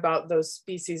thinking about those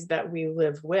species that we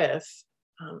live with,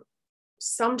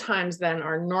 sometimes then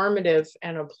our normative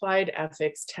and applied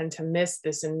ethics tend to miss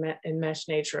this enmeshed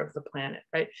nature of the planet,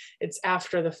 right? It's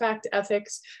after the fact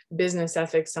ethics. Business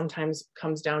ethics sometimes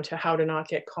comes down to how to not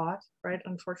get caught, right?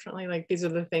 Unfortunately, like these are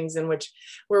the things in which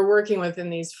we're working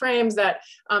within these frames that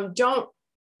don't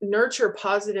nurture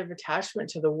positive attachment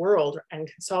to the world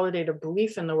and consolidate a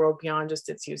belief in the world beyond just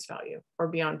its use value, or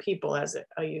beyond people as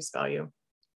a use value,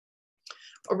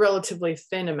 or relatively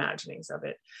thin imaginings of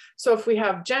it. So if we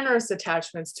have generous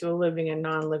attachments to a living and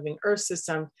non-living Earth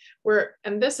system,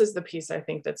 and this is the piece I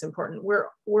think that's important,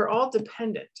 we're all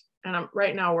dependent. And I'm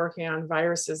right now working on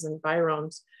viruses and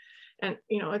viromes. And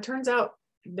it turns out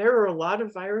there are a lot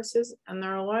of viruses, and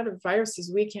there are a lot of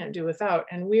viruses we can't do without.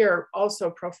 And we are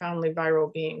also profoundly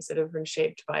viral beings that have been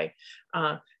shaped by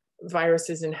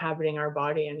viruses inhabiting our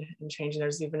body and changing.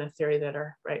 There's even a theory that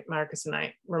Marcus and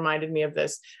I reminded me of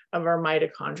this, of our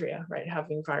mitochondria, right,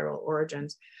 having viral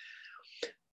origins.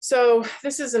 So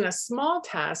this isn't a small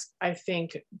task, I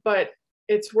think, but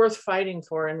it's worth fighting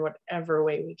for in whatever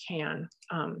way we can.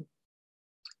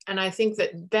 And I think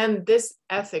that then this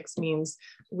ethics means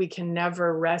we can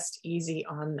never rest easy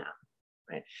on them,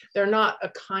 right? They're not a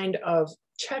kind of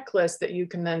checklist that you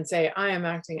can then say, I am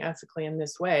acting ethically in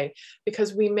this way,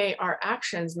 because our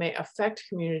actions may affect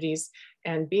communities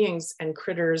and beings and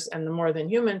critters and the more than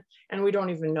human, and we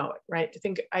don't even know it, right?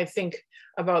 I think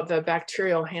about the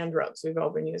bacterial hand rubs we've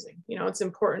all been using. It's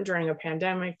important during a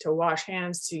pandemic to wash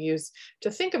hands,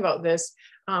 to think about this,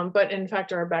 but in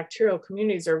fact, our bacterial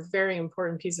communities are a very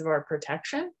important piece of our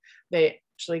protection. They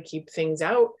actually keep things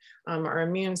out. Our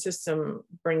immune system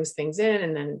brings things in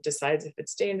and then decides if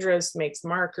it's dangerous, makes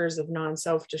markers of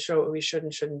non-self to show what we should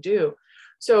and shouldn't do.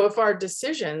 So if our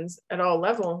decisions at all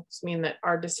levels mean that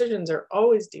our decisions are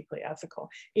always deeply ethical,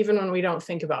 even when we don't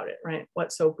think about it, right?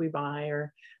 What soap we buy,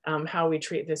 or how we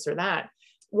treat this or that.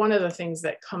 One of the things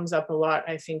that comes up a lot,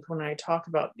 I think, when I talk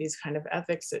about these kind of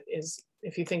ethics is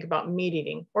if you think about meat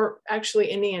eating, or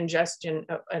actually any ingestion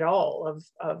at all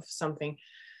of something,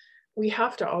 we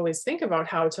have to always think about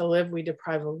how to live. We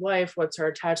deprive of life. What's our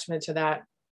attachment to that?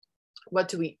 What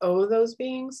do we owe those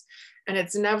beings? And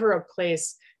it's never a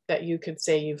place that you could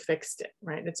say you fixed it,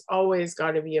 right? It's always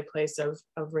got to be a place of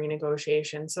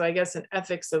renegotiation. So I guess an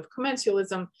ethics of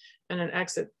commensalism and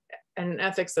an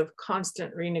ethics of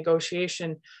constant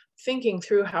renegotiation, thinking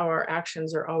through how our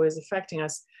actions are always affecting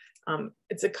us. And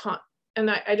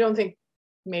I don't think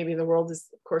maybe the world is,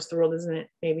 of course, the world isn't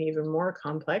maybe even more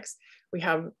complex. We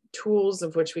have tools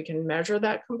of which we can measure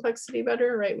that complexity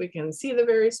better, right? We can see the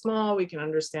very small, we can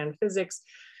understand physics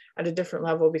at a different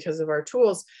level because of our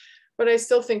tools. But I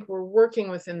still think we're working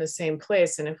within the same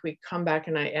place. And if we come back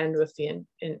and I end with the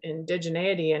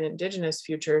indigeneity and indigenous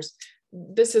futures,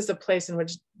 this is a place in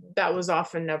which that was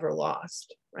often never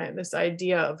lost, right? This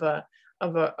idea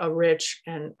of a rich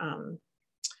and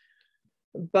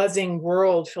buzzing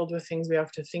world filled with things we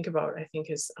have to think about, I think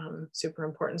is super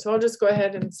important. So I'll just go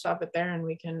ahead and stop it there, and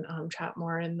we can chat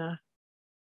more in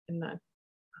the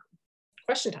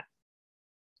question time.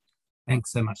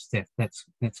 Thanks so much, Steph. That's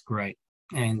great,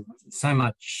 and so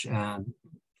much.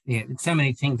 Yeah, so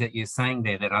many things that you're saying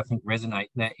there that I think resonate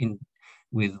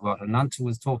with what Ananta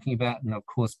was talking about, and of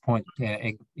course,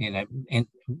 and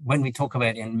when we talk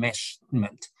about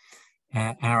enmeshment,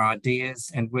 our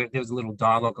ideas, and there was a little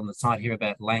dialogue on the side here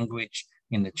about language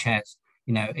in the chat.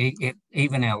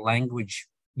 Even our language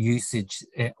usage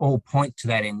all point to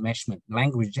that enmeshment.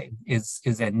 Language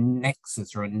is a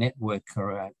nexus or a network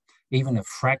or even a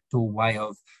fractal way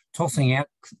of tossing out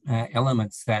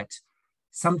elements that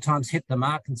sometimes hit the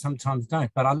mark and sometimes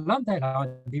don't. But I love that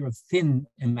idea of thin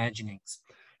imaginings.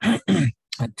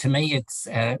 To me, it's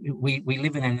we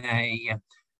live in a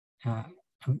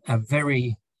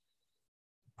very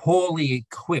poorly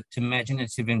equipped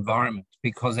imaginative environment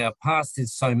because our past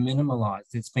is so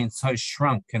minimalized. It's been so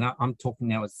shrunk. And I'm talking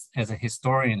now as a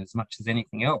historian as much as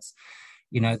anything else,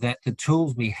 that the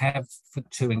tools we have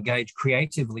to engage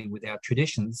creatively with our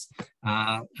traditions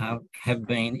have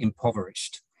been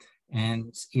impoverished.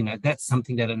 And, that's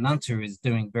something that Ananta is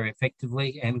doing very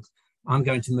effectively. And I'm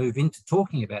going to move into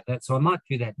talking about that. So I might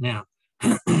do that now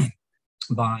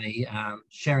by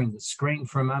sharing the screen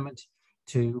for a moment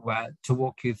to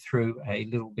walk you through a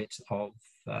little bit of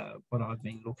what I've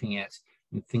been looking at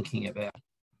and thinking about.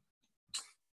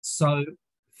 So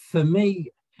for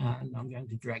me, I'm going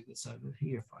to drag this over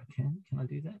here if I can. Can I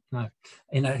do that? No.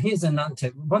 Here's Ananta.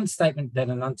 One statement that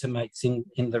Ananta makes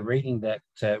in the reading that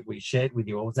we shared with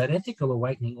you all was that ethical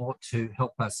awakening ought to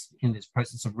help us in this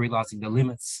process of realizing the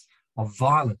limits of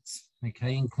violence,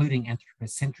 okay, including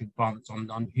anthropocentric violence on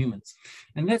non-humans.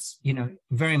 And that's,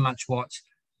 very much what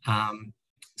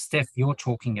Steph, you're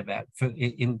talking about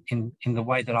in the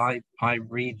way that I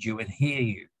read you and hear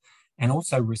you, and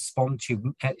also respond to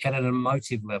you at an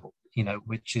emotive level,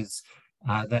 which is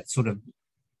that sort of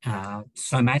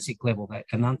somatic level that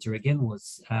Ananta again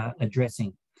was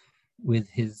addressing with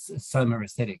his soma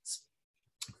aesthetics.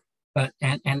 But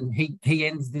and he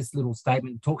ends this little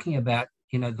statement talking about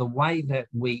the way that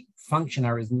we function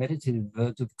are as meditative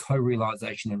verbs of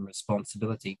co-realization and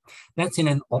responsibility. That's in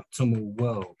an optimal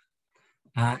world.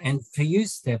 And for you,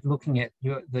 Steph, looking at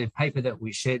the paper that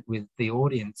we shared with the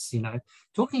audience,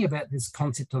 talking about this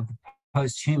concept of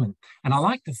post-human. And I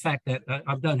like the fact that,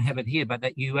 I don't have it here, but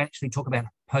that you actually talk about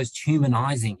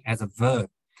post-humanizing as a verb,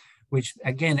 which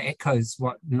again echoes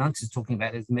what Ananta is talking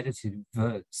about as meditative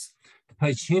verbs. The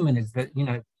post-human is that,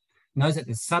 knows that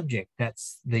the subject,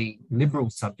 that's the liberal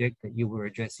subject that you were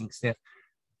addressing, Steph,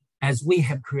 as we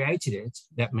have created it,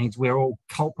 that means we're all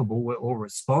culpable, we're all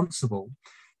responsible,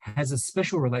 has a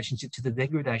special relationship to the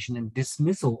degradation and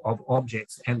dismissal of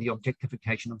objects and the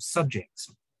objectification of subjects.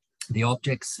 The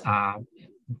objects are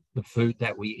the food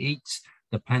that we eat,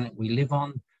 the planet we live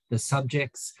on. The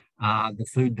subjects are the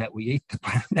food that we eat, the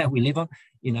planet that we live on.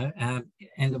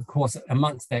 And of course,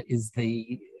 amongst that is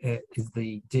the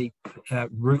deep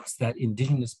roots that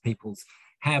Indigenous peoples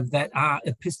have that are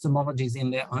epistemologies in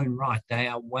their own right. They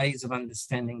are ways of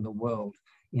understanding the world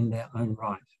in their own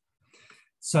right.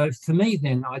 So for me,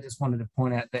 then, I just wanted to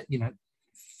point out that,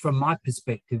 from my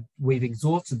perspective, we've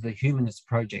exhausted the humanist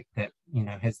project that,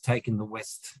 has taken the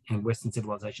West and Western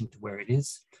civilization to where it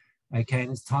is. Okay,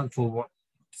 and it's time for what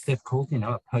Steph called,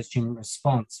 a post-human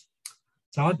response.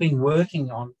 So I've been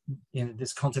working on,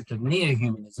 this concept of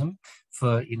neo-humanism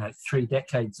for, 3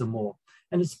 decades or more.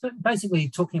 And it's basically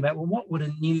talking about, well, what would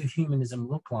a new humanism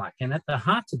look like? And at the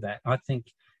heart of that, I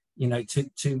think,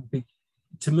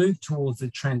 to move towards the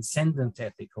transcendent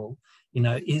ethical,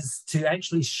 is to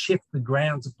actually shift the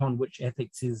grounds upon which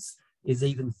ethics is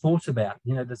even thought about.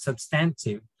 The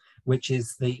substantive, which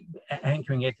is the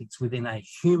anchoring ethics within a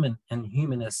human and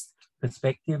humanist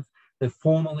perspective. The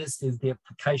formalist is the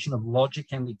application of logic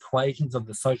and equations of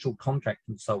the social contract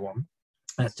and so on.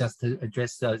 That's just to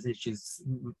address those issues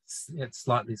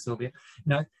slightly, Sylvia.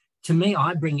 To me,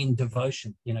 I bring in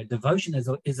devotion. Devotion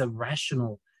is a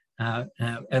rational,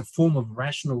 a form of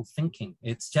rational thinking.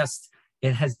 It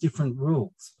has different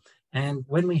rules. And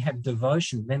when we have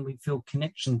devotion, then we feel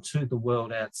connection to the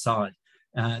world outside,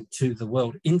 to the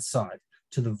world inside,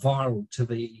 to the viral, to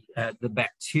the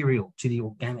bacterial, to the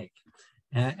organic,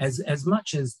 as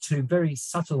much as to very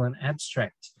subtle and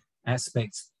abstract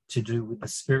aspects to do with the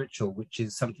spiritual, which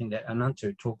is something that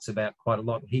Ananta talks about quite a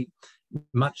lot.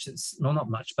 Not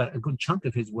much, but a good chunk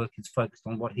of his work is focused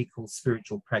on what he calls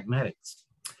spiritual pragmatics.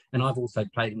 And I've also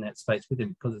played in that space with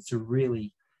him because it's a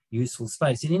really useful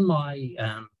space. And in my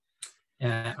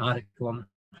article on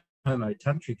Homo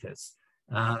Tantricus,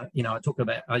 You know,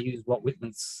 I use Walt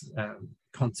Whitman's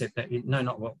concept that, no,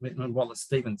 not Walt Whitman, Wallace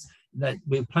Stevens, that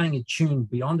we're playing a tune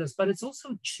beyond us, but it's also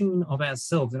a tune of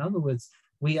ourselves. In other words,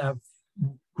 we are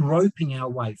groping our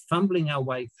way, fumbling our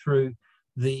way through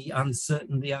the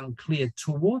uncertain, the unclear,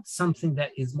 towards something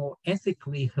that is more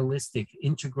ethically holistic,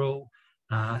 integral,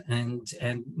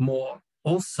 and more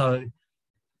also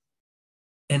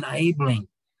enabling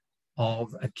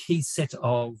of a key set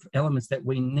of elements that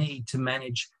we need to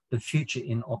manage the future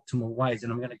in optimal ways.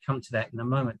 And I'm going to come to that in a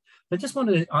moment. But just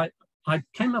wanted to, I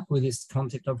came up with this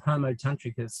concept of Homo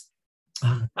tantricus.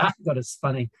 I've got a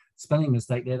spelling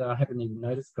mistake there that I haven't even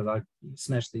noticed because I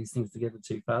smashed these things together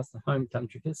too fast. The Homo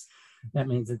tantricus, that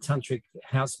means a tantric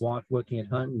housewife working at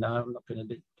home. No, I'm not going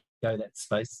to go that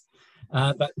space.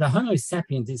 But the Homo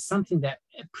sapiens is something that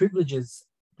privileges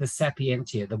the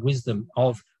sapientia, the wisdom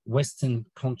of Western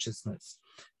consciousness.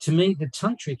 To me, the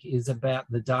tantric is about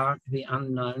the dark, the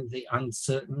unknown, the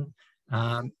uncertain.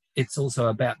 It's also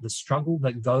about the struggle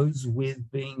that goes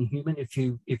with being human. If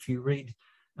you read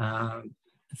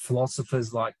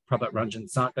philosophers like Prabhat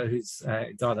Ranjan Sarkar, who's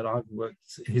a guy that I've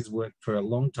worked his work for a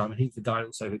long time, he's the guy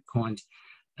also who coined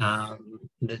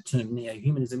the term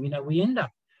neo-humanism. You know, we end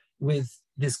up with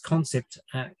this concept,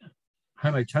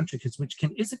 Homo tantricus, which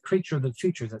is a creature of the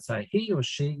future, as I say. He or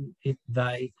she,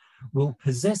 they will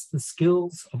possess the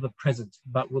skills of the present,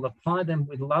 but will apply them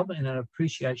with love and an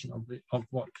appreciation of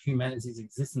what humanity's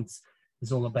existence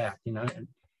is all about, you know,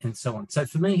 and so on. So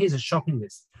for me, here's a shopping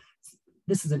list.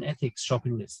 This is an ethics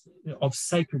shopping list of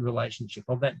sacred relationship,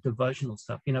 of that devotional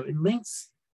stuff. You know, it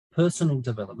links personal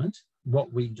development,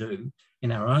 what we do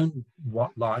in our own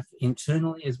life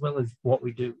internally, as well as what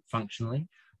we do functionally,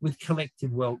 with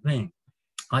collective well-being.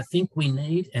 I think we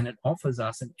need, and it offers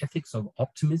us, an ethics of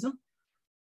optimism.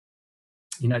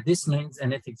 You know, this means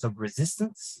an ethics of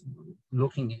resistance,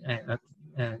 looking at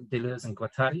Deleuze and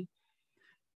Guattari.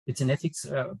 It's an ethics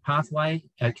pathway.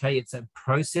 Okay, it's a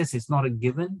process. It's not a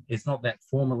given. It's not that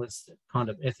formalist kind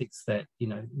of ethics that, you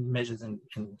know, measures and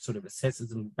sort of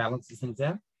assesses and balances things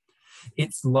out.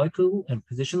 It's local and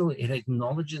positional. It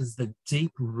acknowledges the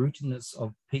deep rootedness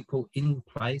of people in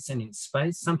place and in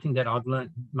space, something that I've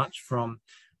learned much from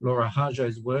Laura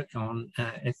Harjo's work on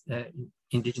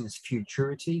Indigenous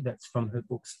Futurity. That's from her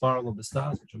book Spiral of the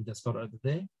Stars, which I've just got over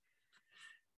there.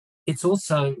 It's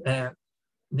also,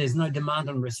 there's no demand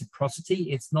on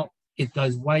reciprocity. It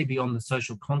goes way beyond the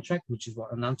social contract, which is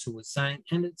what Ananta was saying.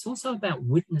 And it's also about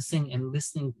witnessing and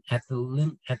listening at the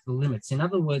limits. In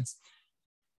other words,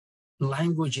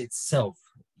 language itself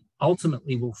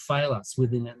ultimately will fail us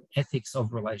within an ethics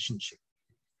of relationship.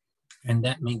 And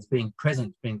that means being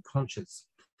present, being conscious.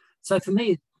 So for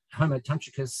me, Homo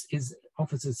tantricus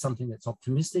offers us something that's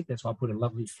optimistic. That's why I put a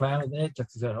lovely flower there,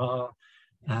 just to say,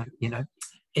 you know,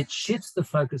 it shifts the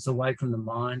focus away from the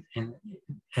mind and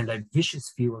a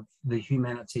vicious view of the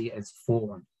humanity as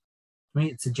fallen. To me,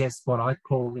 it suggests what I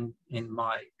call in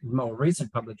my more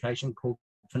recent publication called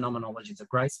Phenomenologies of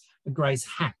Grace, a grace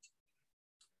hack.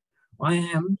 I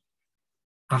am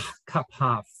a cup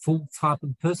half full type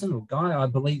of person or guy. I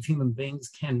believe human beings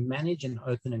can manage an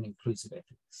open and inclusive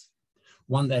ethics,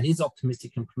 one that is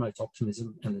optimistic and promotes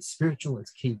optimism and the spiritual as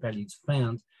key values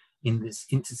found in this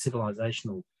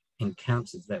intercivilizational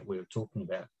encounters that we're talking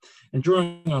about. And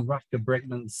drawing on Rutger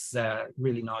Bregman's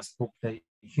really nice book, The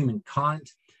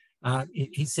Humankind,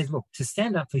 he says, look, to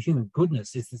stand up for human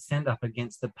goodness is to stand up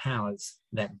against the powers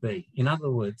that be. In other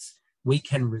words, we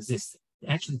can resist.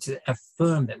 Actually, to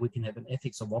affirm that we can have an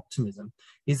ethics of optimism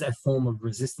is a form of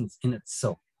resistance in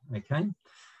itself, okay?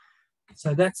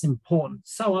 So that's important.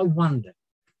 So I wonder,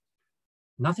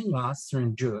 nothing lasts or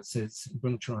endures, says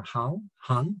Byung-Chul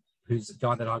Han, who's a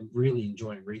guy that I really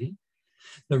enjoy reading.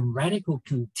 The radical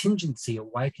contingency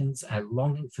awakens a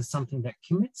longing for something that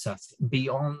commits us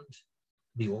beyond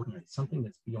the ordinary, something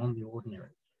that's beyond the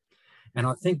ordinary. And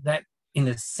I think that, in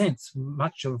a sense,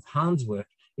 much of Han's work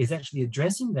is actually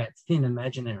addressing that thin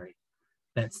imaginary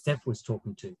that Steph was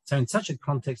talking to. So in such a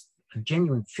context, a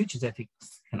genuine futures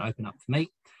ethics can open up for me.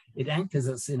 It anchors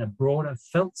us in a broader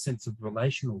felt sense of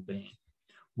relational being,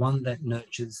 one that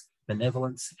nurtures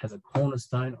benevolence as a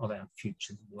cornerstone of our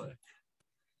future's work.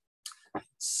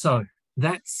 So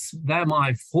they're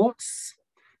my thoughts,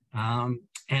 and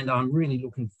I'm really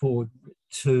looking forward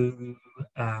to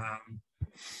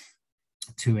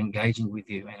engaging with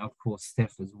you, and of course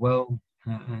Steph as well.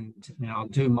 And I'll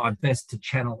do my best to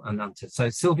channel Ananta.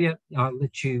 So Sylvia, I'll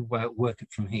let you work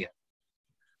it from here.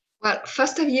 Well,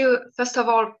 first of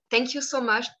all, thank you so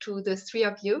much to the three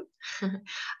of you.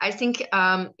 I think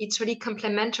it's really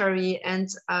complementary, and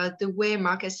the way,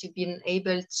 Marcus, you've been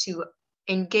able to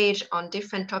engage on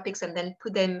different topics and then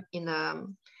put them in a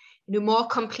more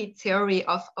complete theory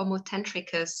of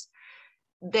homocentricus,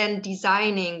 then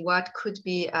designing what could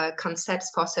be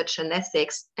concepts for such an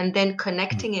ethics, and then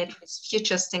connecting it with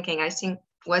futures thinking, I think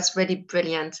was really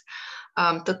brilliant.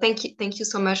 So thank you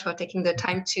so much for taking the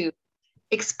time to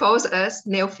expose us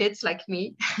neophytes like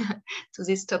me to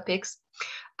these topics.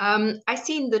 I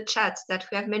see in the chat that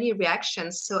we have many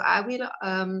reactions, so I will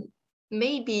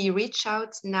maybe reach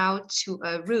out now to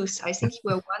Ruth. I think you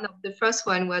were one of the first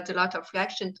one who had a lot of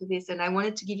reaction to this, and I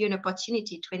wanted to give you an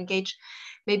opportunity to engage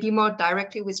maybe more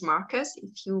directly with Marcus,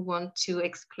 if you want to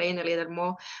explain a little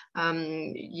more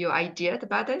your idea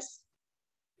about this.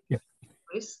 Yeah.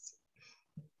 Ruth,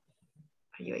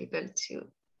 are you able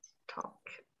to talk?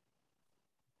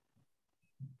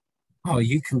 Oh, are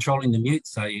you controlling the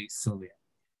mutes, are you, Sylvia?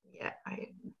 Yeah, I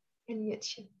can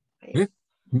mute you. Oop,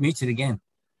 mute it again.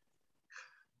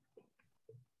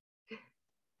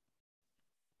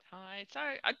 Hi. So,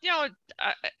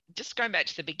 just going back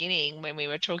to the beginning when we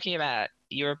were talking about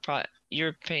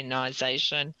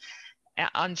Europeanization,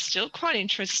 I'm still quite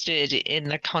interested in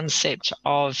the concept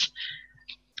of,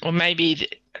 or maybe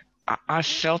I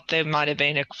felt there might have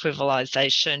been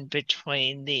equivalization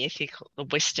between the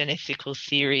Western ethical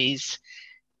theories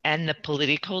and the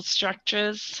political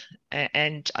structures.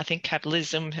 And I think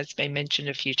capitalism has been mentioned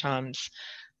a few times,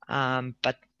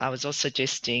 but I was also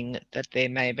suggesting that there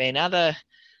may have been other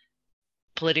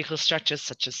political structures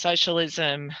such as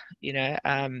socialism,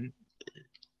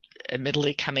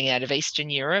 admittedly coming out of Eastern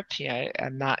Europe,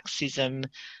 Marxism,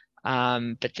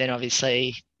 but then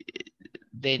obviously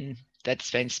then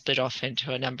that's been split off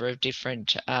into a number of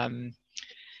different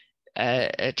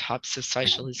types of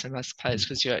socialism, I suppose,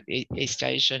 because you've got East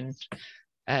Asian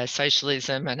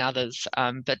socialism and others.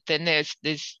 But then there's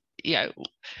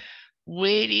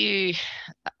where do you,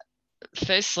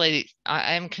 firstly,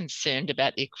 I am concerned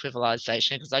about the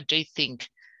equivalization, because I do think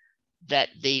that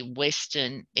the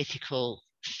Western ethical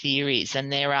theories,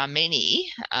 and there are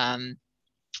many,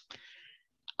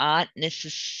 aren't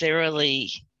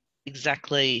necessarily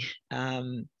exactly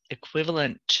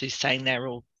equivalent to saying they're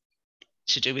all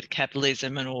to do with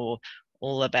capitalism and all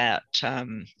about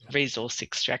resource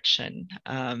extraction.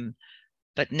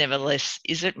 But nevertheless,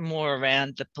 is it more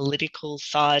around the political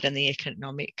side and the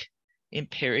economic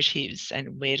imperatives,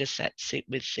 and where does that sit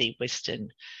with the Western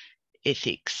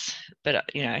ethics? But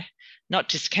not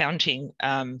discounting,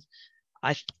 I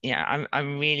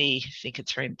really think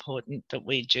it's very important that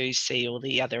we do see all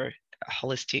the other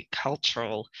holistic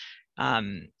cultural,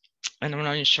 and I'm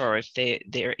not even sure if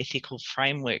they're ethical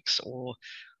frameworks or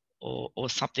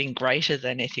something greater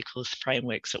than ethical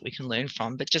frameworks that we can learn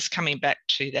from. But just coming back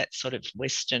to that sort of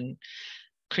Western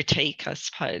critique, I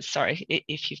suppose. Sorry,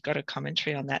 if you've got a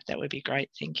commentary on that, that would be great.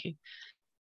 Thank you.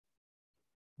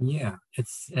 Yeah,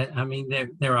 I mean,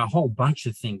 there are a whole bunch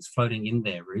of things floating in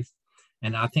there, Ruth.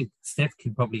 And I think Steph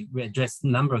could probably address a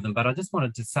number of them. But I just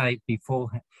wanted to say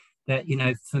before that,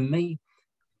 for me,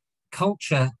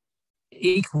 culture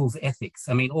equals ethics.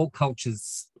 I mean, all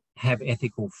cultures have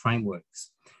ethical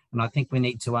frameworks. And I think we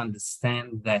need to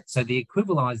understand that. So the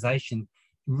equivalization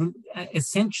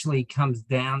essentially comes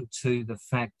down to the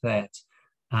fact that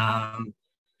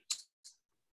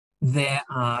there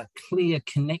are clear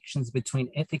connections between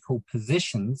ethical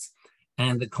positions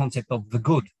and the concept of the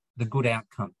good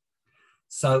outcome.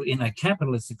 So in a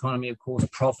capitalist economy, of course,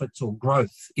 profits or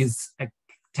growth is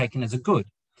taken as a good.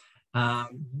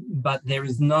 But there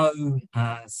is no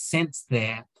sense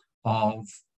there of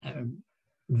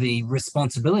the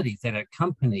responsibilities that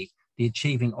accompany the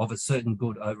achieving of a certain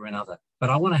good over another. But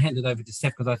I want to hand it over to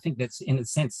Steph, because I think that's, in a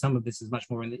sense, some of this is much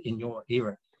more in your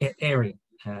area,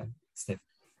 Steph.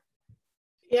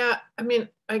 Yeah, I mean,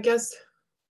 I guess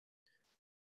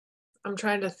I'm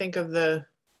trying to think of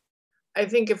I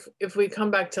think if we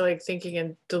come back to like thinking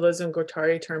in Deleuze and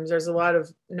Guattari terms, there's a lot of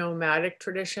nomadic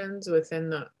traditions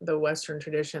within the Western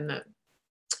tradition that,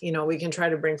 we can try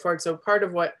to bring forward. So part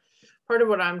of what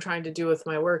I'm trying to do with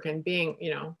my work, and being,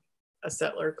 a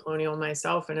settler colonial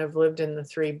myself, and have lived in the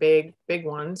three big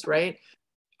ones, right?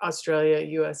 Australia,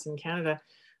 US, and Canada.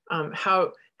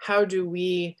 How do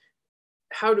we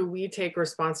take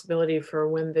responsibility for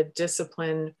when the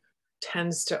discipline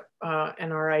tends to,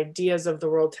 and our ideas of the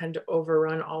world tend to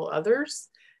overrun all others?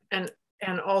 And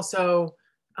also,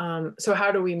 so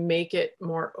how do we make it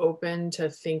more open to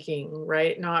thinking,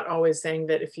 right? Not always saying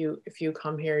that if you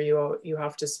come here, you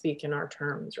have to speak in our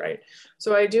terms, right?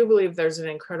 So I do believe there's an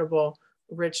incredible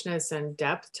richness and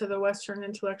depth to the Western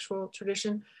intellectual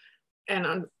tradition.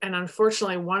 And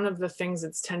unfortunately, one of the things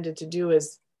it's tended to do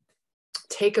is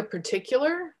take a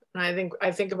particular And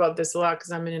I think about this a lot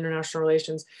because I'm in international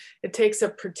relations. It takes a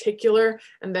particular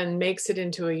and then makes it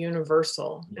into a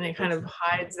universal, and it kind of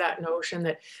hides that notion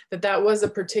that was a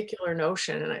particular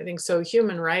notion. And I think so.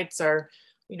 Human rights are,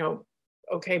 you know,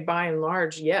 okay, by and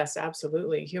large, yes,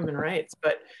 absolutely, human rights.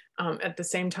 But at the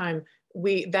same time,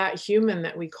 that human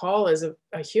that we call as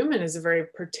a human is a very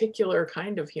particular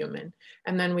kind of human.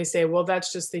 And then we say, well,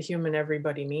 that's just the human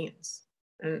everybody means.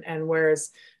 And whereas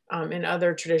in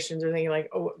other traditions are thinking like,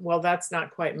 oh, well, that's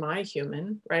not quite my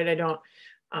human, right?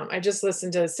 I just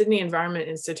listened to Sydney Environment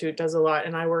Institute does a lot,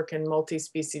 and I work in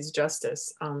multi-species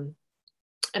justice. And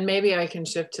maybe I can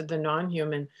shift to the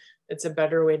non-human. It's a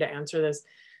better way to answer this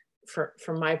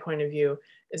from my point of view,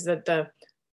 is that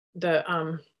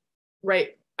the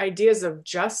right ideas of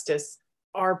justice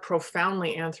are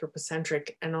profoundly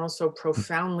anthropocentric and also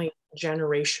profoundly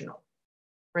generational,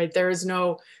 right? There's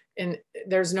no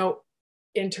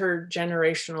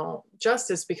intergenerational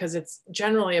justice because it's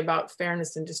generally about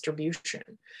fairness and distribution.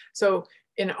 So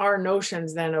in our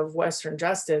notions then of Western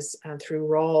justice through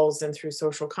Rawls and through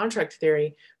social contract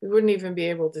theory, we wouldn't even be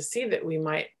able to see that we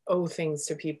might owe things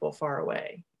to people far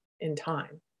away in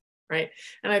time, right?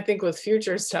 And I think with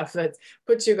future stuff, that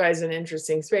puts you guys in an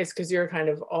interesting space because you're kind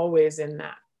of always in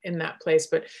that place,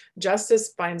 but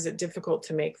justice finds it difficult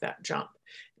to make that jump.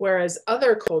 Whereas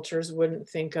other cultures wouldn't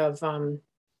think of,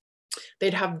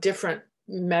 they'd have different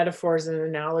metaphors and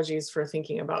analogies for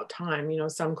thinking about time. You know,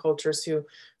 some cultures who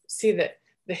see that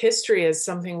the history is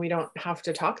something we don't have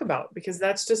to talk about because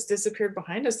that's just disappeared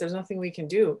behind us. There's nothing we can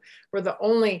do. Where the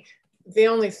only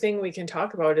thing we can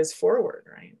talk about is forward,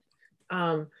 right?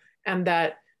 And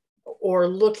that, or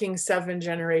looking 7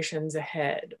 generations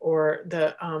ahead, or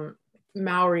the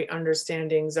Maori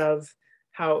understandings of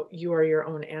how you are your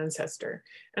own ancestor.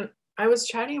 And I was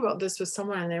chatting about this with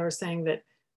someone, and they were saying that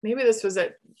maybe this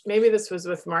was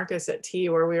with Marcus at tea,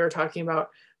 where we were talking about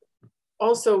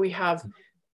also we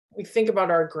think about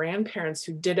our grandparents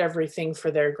who did everything for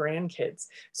their grandkids.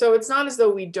 So it's not as though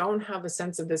we don't have a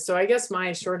sense of this. So I guess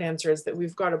my short answer is that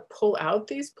we've got to pull out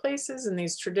these places and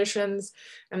these traditions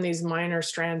and these minor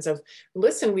strands of,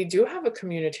 listen, we do have a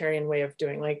communitarian way of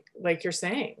doing, like you're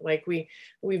saying, like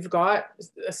we've got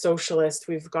a socialist,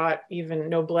 we've got even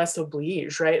noblesse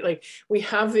oblige, right? Like we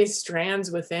have these strands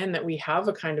within that we have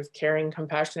a kind of caring,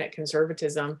 compassionate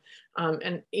conservatism.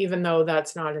 And even though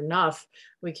that's not enough,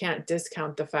 we can't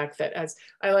discount the fact that, as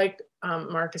I like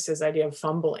Marcus's idea of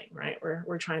fumbling, right?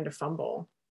 We're trying to fumble.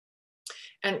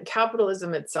 And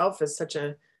capitalism itself is such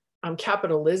a,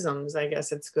 capitalisms, I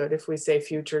guess it's good if we say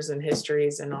futures and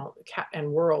histories and all,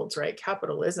 and worlds, right?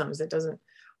 Capitalisms, it doesn't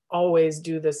always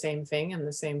do the same thing in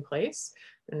the same place.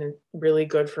 And it's really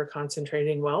good for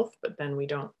concentrating wealth, but then we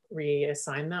don't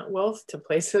reassign that wealth to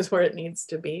places where it needs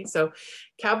to be. So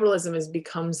capitalism has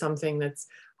become something that's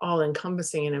all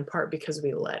encompassing, and in part because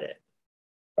we let it,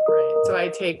 right? So I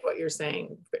take what you're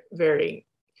saying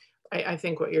I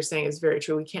think what you're saying is very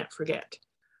true. We can't forget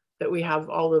that we have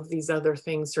all of these other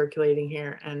things circulating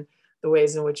here, and the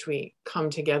ways in which we come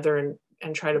together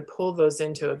and try to pull those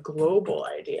into a global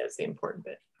idea is the important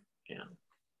bit. Yeah.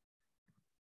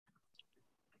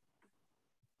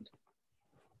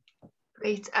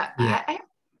 Great. I have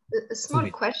a small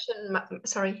question,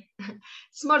 sorry,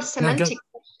 small semantic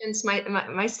questions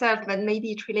myself, but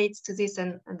maybe it relates to this,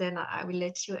 and then I will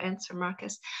let you answer,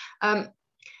 Marcus.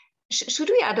 Should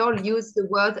we at all use the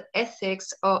word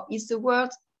ethics, or is the word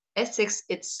ethics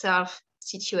itself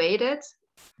situated?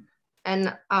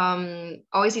 And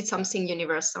or is it something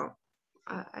universal?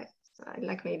 I'd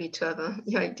like maybe to have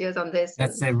your ideas on this.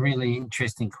 That's a really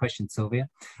interesting question, Sylvia.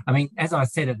 I mean, as I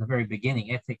said at the very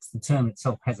beginning, ethics, the term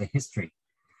itself has a history.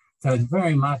 So it's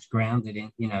very much grounded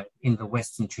in, in the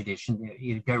Western tradition.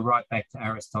 You go right back to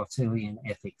Aristotelian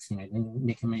ethics,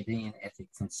 Nicomachean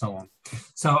ethics, and so on.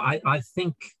 So I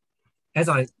think, as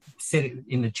I said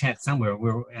in the chat somewhere,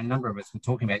 a number of us were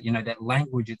talking about, that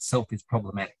language itself is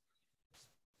problematic.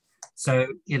 So,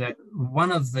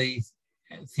 one of the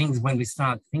things when we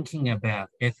start thinking about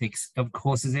ethics, of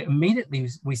course, is that immediately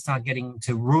we start getting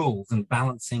to rules and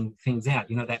balancing things out,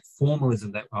 that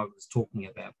formalism that I was talking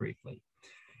about briefly.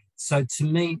 So to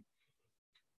me,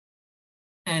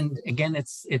 and again,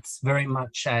 it's very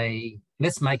much a,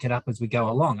 let's make it up as we go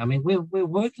along. I mean, we're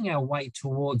working our way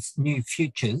towards new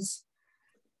futures.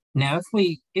 Now,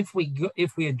 if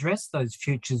we address those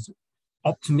futures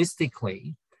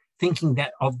optimistically, thinking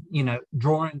that of,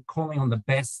 calling on the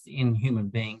best in human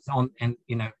beings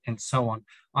and so on,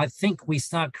 I think we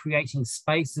start creating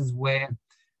spaces where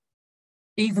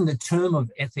even the term of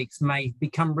ethics may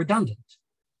become redundant,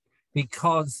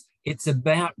 because it's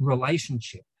about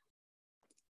relationship.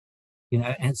 you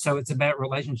know, and so it's about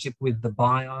relationship with the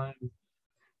biome,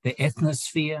 the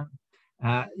ethnosphere,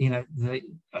 you know, the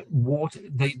water,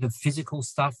 the physical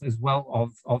stuff as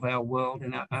well of our world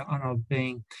and our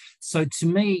being. So to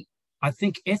me, I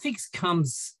think ethics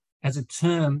comes as a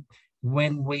term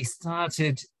when we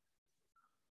started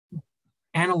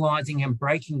analyzing and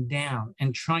breaking down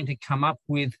and trying to come up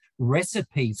with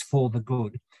recipes for the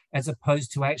good as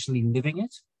opposed to actually living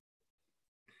it.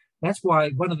 That's why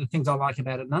one of the things I like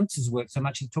about Ananta's work so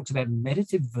much, he talks about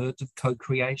meditative verbs of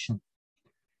co-creation.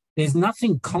 There's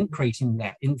nothing concrete in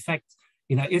that. In fact,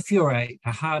 you know, if you're a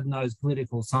hard-nosed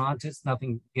political scientist,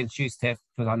 nothing against you, Steph,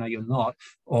 because I know you're not,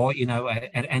 or, you know,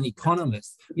 an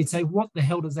economist, you'd say, what the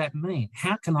hell does that mean?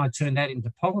 How can I turn that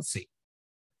into policy?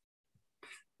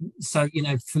 So, you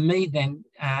know, for me then,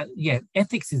 yeah,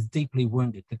 ethics is deeply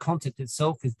wounded. The concept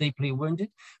itself is deeply wounded,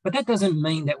 but that doesn't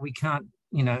mean that we can't,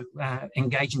 you know,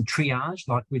 engage in triage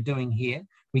like we're doing here.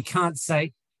 We can't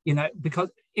say, you know, because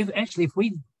if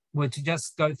we were to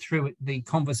just go through the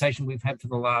conversation we've had for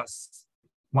the last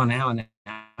 1 hour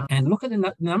now and look at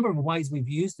the number of ways we've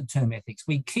used the term ethics,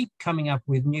 we keep coming up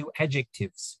with new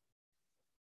adjectives.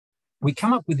 We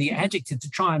come up with the adjective to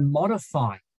try and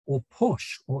modify or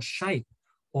push or shape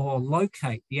or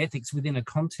locate the ethics within a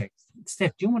context.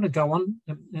 Steph, do you want to go on?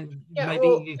 Yeah, maybe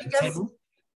well, you can say more?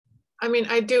 I mean,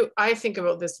 I think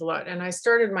about this a lot. And I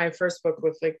started my first book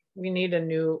with like, we need a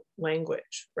new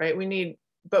language, right?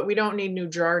 But we don't need new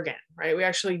jargon, right? We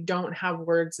actually don't have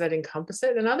words that encompass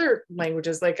it. In other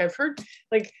languages, like I've heard,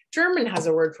 like German has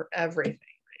a word for everything.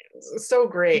 It's so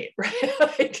great, right?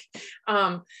 Like,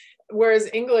 whereas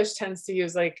English tends to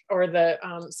use like, or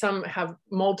some have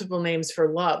multiple names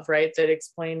for love, right? That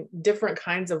explain different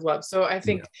kinds of love. So I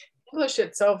think English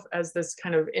itself as this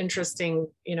kind of interesting,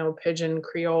 you know, pidgin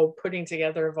Creole putting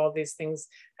together of all these things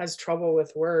has trouble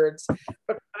with words.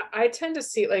 But I tend to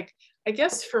see, like, I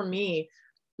guess for me,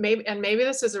 maybe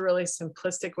this is a really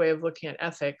simplistic way of looking at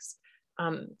ethics.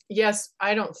 Yes,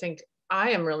 I don't think, I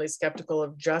am really skeptical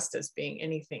of justice being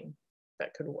anything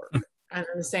that could work. And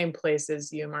in the same place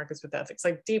as you, Marcus, with ethics,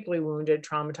 like deeply wounded,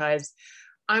 traumatized.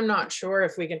 I'm not sure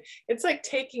if we can, it's like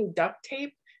taking duct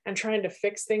tape and trying to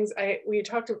fix things. I've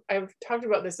talked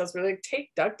about this elsewhere, like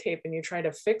take duct tape and you try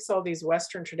to fix all these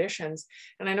Western traditions.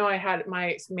 And I know I had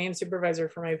my main supervisor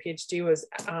for my PhD was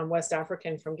West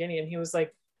African from Guinea. And he was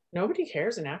like, nobody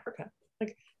cares in Africa.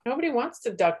 Like nobody wants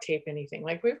to duct tape anything.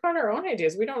 Like we've got our own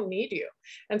ideas. We don't need you.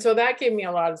 And so that gave me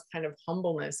a lot of kind of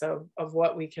humbleness of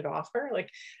what we could offer. Like,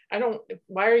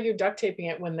 why are you duct taping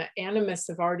it when the animists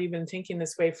have already been thinking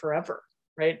this way forever,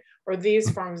 right? Or these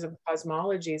forms of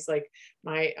cosmologies, like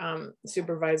my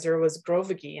supervisor was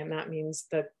Grovagi, and that means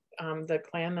that the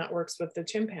clan that works with the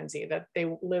chimpanzee, that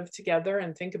they live together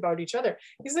and think about each other.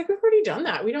 He's like, we've already done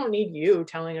that. We don't need you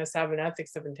telling us to have an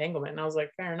ethics of entanglement. And I was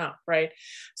like, fair enough, right?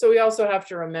 So we also have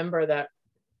to remember that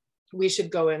we should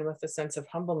go in with a sense of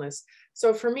humbleness.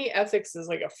 So for me, ethics is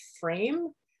like a frame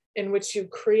in which you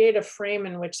create a frame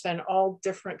in which then all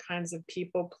different kinds of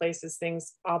people, places,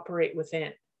 things operate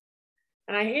within.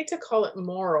 And I hate to call it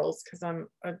morals because I'm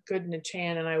a good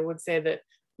Nietzschean, and I would say that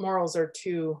morals are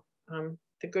too,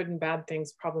 the good and bad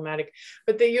things problematic,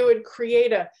 but that you would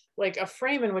create a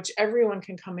frame in which everyone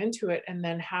can come into it and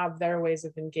then have their ways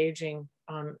of engaging,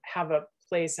 have a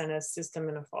place and a system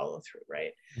and a follow through,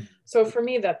 right? So for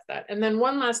me, that's that. And then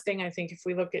one last thing, I think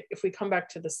if we come back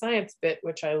to the science bit,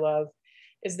 which I love,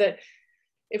 is that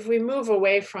if we move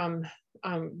away from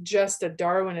just a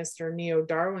Darwinist or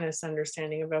neo-Darwinist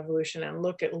understanding of evolution and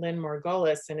look at Lynn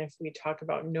Margulis, and if we talk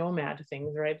about nomad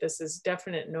things, right, this is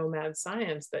definite nomad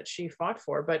science that she fought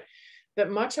for, but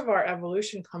that much of our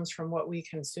evolution comes from what we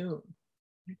consume.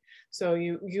 So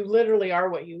you literally are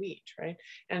what you eat, right?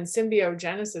 And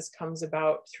symbiogenesis comes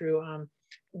about through,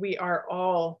 we are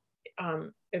all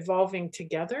evolving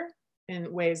together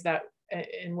in ways that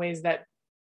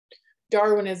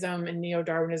Darwinism and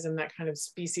neo-Darwinism, that kind of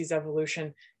species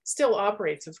evolution, still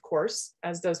operates, of course,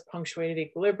 as does punctuated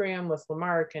equilibrium with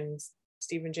Lamarck and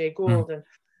Stephen Jay Gould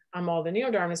and all the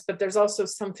neo-Darwinists. But there's also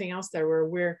something else there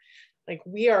where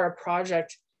we are a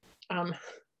project.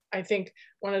 I think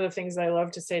one of the things I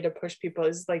love to say to push people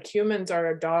is like humans are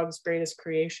a dog's greatest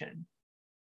creation.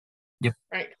 Yep.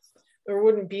 Right. We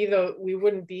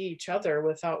wouldn't be each other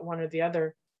without one or the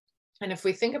other. And if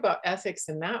we think about ethics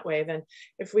in that way, then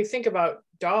if we think about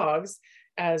dogs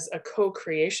as a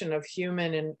co-creation of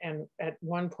human and at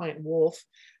one point wolf,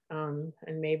 and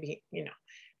maybe, you know,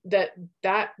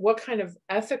 that what kind of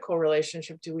ethical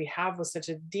relationship do we have with such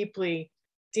a deeply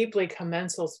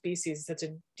commensal species, such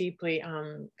a deeply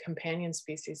companion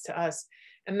species to us?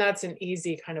 And that's an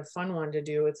easy kind of fun one to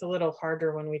do. It's a little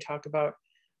harder when we talk about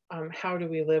how do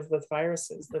we live with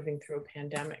viruses living through a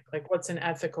pandemic? Like, what's an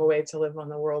ethical way to live on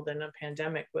the world in a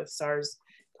pandemic with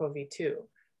SARS-CoV-2?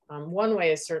 One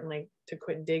way is certainly to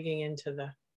quit digging into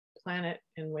the planet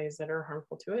in ways that are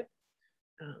harmful to it.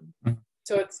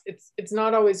 So it's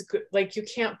not always good. Like, you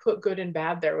can't put good and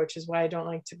bad there, which is why I don't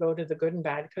like to go to the good and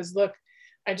bad. Because look,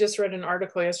 I just read an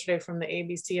article yesterday from the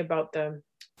ABC about the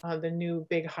new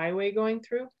big highway going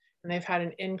through, and they've had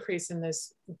an increase in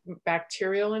this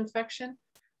bacterial infection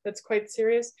that's quite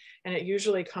serious, and it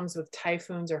usually comes with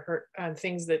typhoons or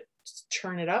things that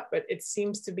churn it up, but it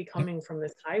seems to be coming from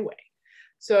this highway.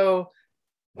 So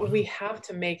we have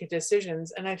to make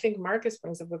decisions, and I think Marcus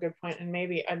brings up a good point, and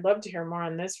maybe I'd love to hear more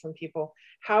on this from people.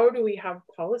 How do we have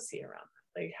policy around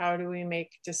that? Like, how do we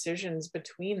make decisions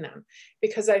between them?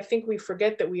 Because I think we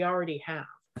forget that we already have.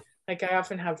 Like, I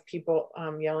often have people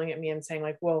yelling at me and saying,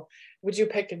 like, well, would you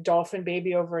pick a dolphin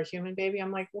baby over a human baby?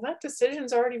 I'm like, well, that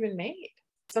decision's already been made.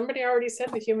 Somebody already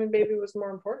said the human baby was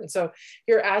more important. So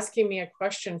you're asking me a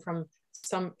question from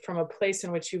a place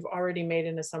in which you've already made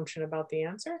an assumption about the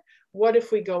answer. What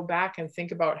if we go back and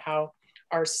think about how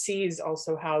our seas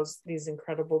also house these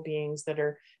incredible beings that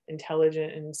are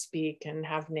intelligent and speak and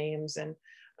have names and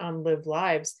live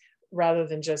lives, rather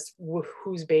than just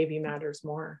whose baby matters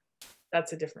more?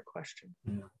 That's a different question.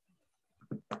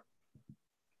 Yeah.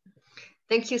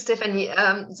 Thank you, Stefanie.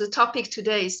 The topic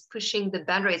today is pushing the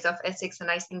boundaries of ethics,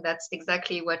 and I think that's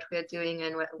exactly what we're doing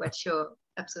and what you're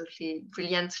absolutely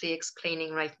brilliantly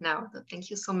explaining right now. So thank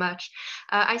you so much.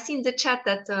 I see in the chat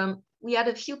that we had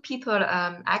a few people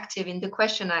active in the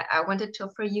question. I wanted to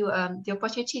offer you the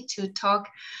opportunity to talk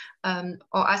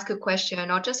or ask a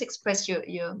question or just express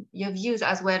your views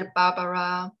as well.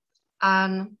 Barbara,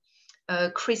 Anne,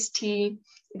 Christy,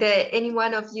 there any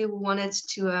one of you who wanted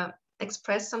to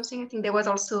express something? I think there was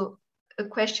also a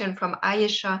question from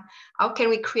Ayesha. How can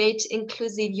we create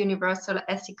inclusive, universal,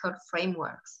 ethical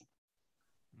frameworks?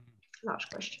 Large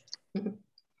question.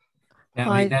 Yeah,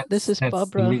 Hi, I mean, this is that's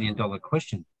Barbara. the million-dollar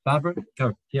question. Barbara,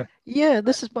 go. Yeah. Yeah,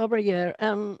 this is Barbara here.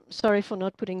 Sorry for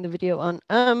not putting the video on.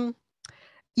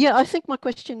 Yeah, I think my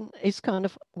question is kind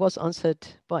of was answered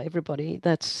by everybody.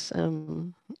 That's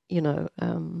you know,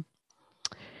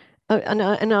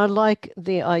 and I like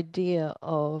the idea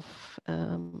of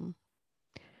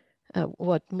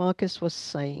what Marcus was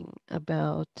saying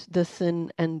about the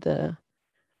thin and the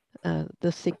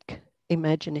thick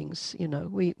imaginings. You know,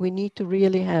 we need to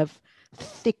really have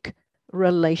thick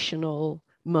relational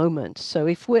moments. So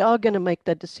if we are going to make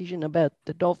that decision about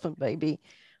the dolphin baby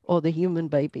or the human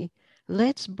baby,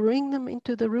 let's bring them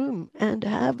into the room and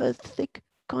have a thick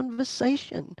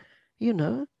conversation. You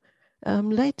know,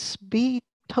 let's be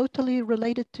totally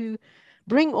related to,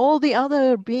 bring all the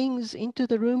other beings into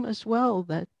the room as well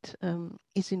that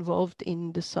is involved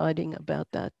in deciding about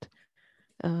that.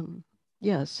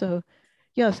 Yeah, so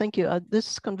yeah, thank you.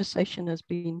 This conversation has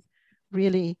been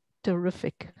really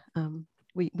terrific.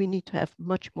 We need to have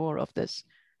much more of this.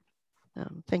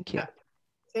 Thank you. Yeah.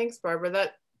 Thanks, Barbara.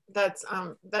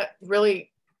 That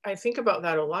really, I think about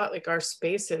that a lot, like our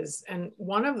spaces. And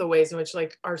one of the ways in which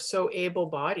like are so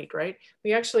able-bodied, right?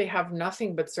 We actually have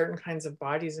nothing but certain kinds of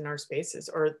bodies in our spaces,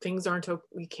 or things aren't,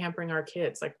 we can't bring our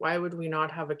kids. Like, why would we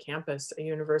not have a campus, a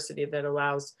university that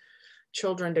allows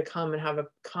children to come and have a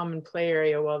common play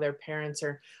area while their parents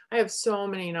are, I have so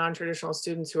many non-traditional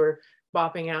students who are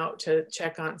bopping out to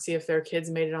check on, see if their kids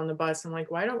made it on the bus. I'm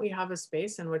like, why don't we have a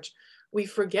space in which we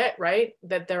forget, right,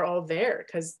 that they're all there,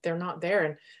 because they're not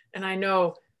there. And I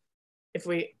know if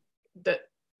we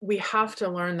have to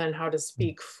learn then how to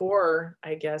speak for,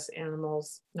 I guess,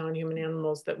 animals, non-human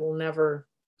animals that will never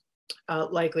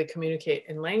likely communicate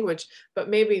in language, but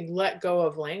maybe let go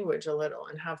of language a little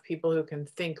and have people who can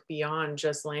think beyond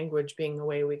just language being the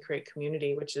way we create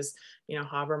community, which is, you know,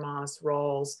 Habermas,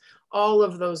 Rawls, all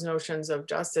of those notions of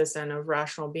justice and of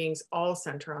rational beings all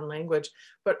center on language,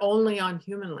 but only on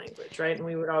human language, right? And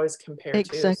we would always compare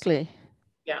Exactly. to.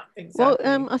 Yeah, exactly.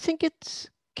 Well, I think it's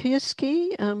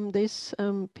Kirski. There's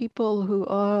people who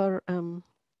are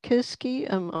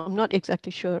Kirski. I'm not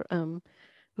exactly sure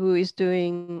who is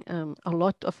doing a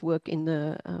lot of work in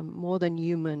the more than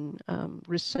human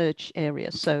research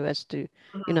area. So as to,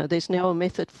 you know, there's now a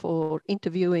method for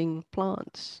interviewing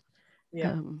plants.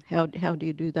 Yeah. How do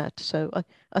you do that? So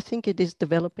I think it is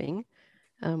developing.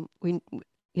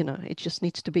 You know, it just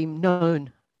needs to be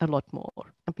known a lot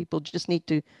more, and people just need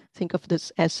to think of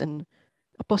this as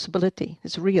a possibility.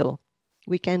 It's real.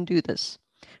 We can do this.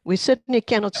 We certainly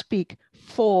cannot speak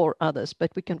for others,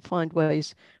 but we can find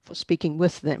ways for speaking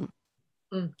with them.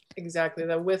 Exactly.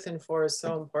 The with and for is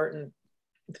so important.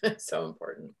 So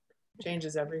important.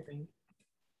 Changes everything.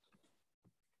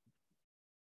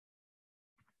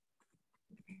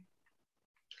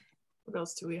 What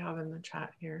else do we have in the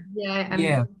chat here?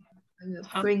 Yeah,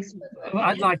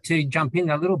 I'd like to jump in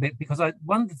a little bit, because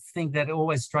one thing that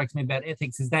always strikes me about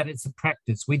ethics is that it's a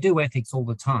practice. We do ethics all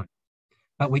the time,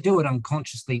 but we do it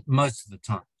unconsciously most of the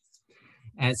time.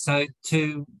 And so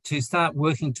to start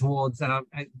working towards,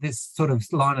 this sort of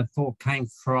line of thought came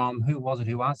from, who was it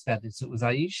who asked about this? It was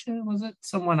Aisha, was it?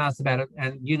 Someone asked about it,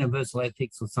 and universal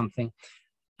ethics or something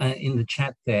in the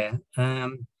chat there.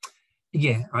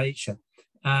 Yeah, Aisha.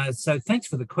 So thanks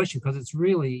for the question, because it's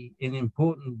really an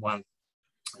important one.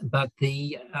 But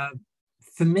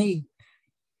for me,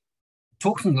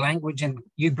 talking language, and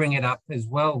you bring it up as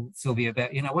well, Sylvia,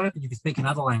 about, what happens if you speak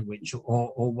another language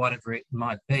or whatever it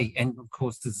might be? And of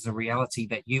course, this is a reality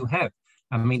that you have.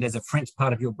 I mean, there's a French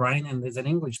part of your brain and there's an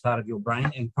English part of your brain,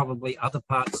 and probably other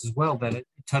parts as well that are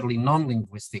totally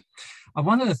non-linguistic.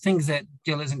 One of the things that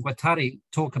Deleuze and Guattari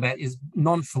talk about is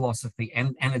non-philosophy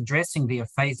and addressing the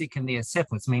aphasic and the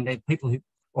acephalous. I mean, they're people who,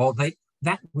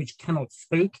 that which cannot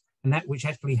speak and that which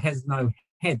actually has no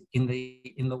head in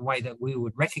the way that we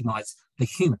would recognize the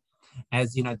human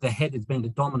as, the head has been the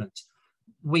dominant.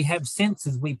 We have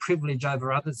senses we privilege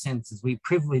over other senses. We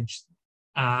privilege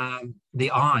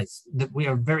the eyes, that we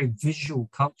are a very visual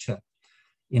culture.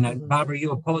 Barbara, you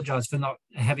apologize for not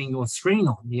having your screen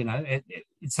on,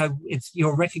 so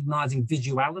you're recognizing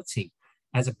visuality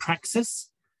as a praxis.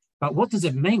 But what does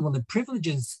it mean? Well, the privilege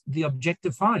is the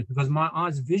objectifying, because my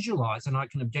eyes visualize and I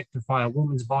can objectify a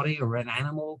woman's body or an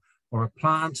animal or a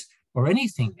plant or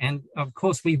anything. And of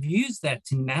course, we've used that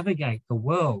to navigate the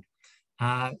world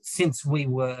since we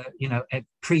were, at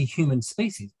pre-human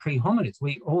species, pre-hominids.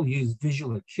 We all use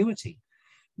visual acuity.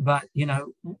 But,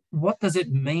 what does it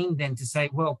mean then to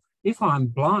say, well, if I'm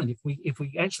blind, if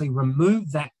we actually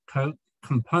remove that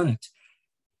component,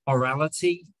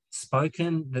 orality,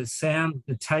 spoken, the sound,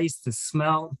 the taste, the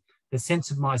smell, the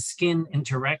sense of my skin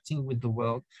interacting with the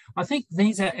world, I think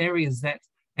these are areas that,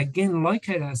 again,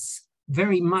 locate us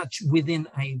very much within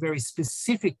a very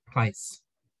specific place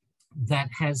that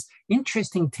has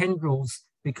interesting tendrils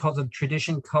because of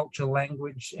tradition, culture,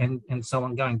 language, and so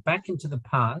on, going back into the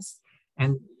past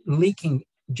and leaking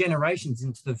generations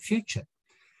into the future.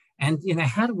 And,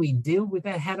 how do we deal with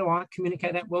that? How do I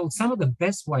communicate that? Well, some of the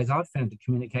best ways I've found to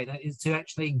communicate that is to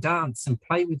actually dance and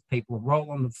play with people,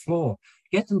 roll on the floor,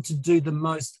 get them to do the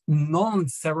most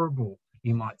non-cerebral,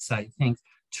 you might say, things,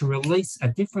 to release a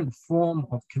different form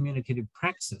of communicative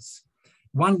praxis,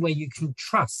 one where you can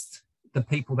trust the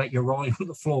people that you're rolling on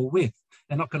the floor with.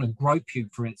 They're not going to grope you,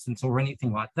 for instance, or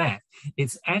anything like that.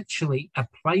 It's actually a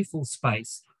playful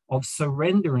space of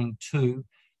surrendering to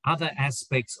other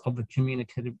aspects of the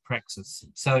communicative praxis.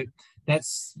 So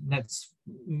that's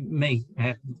me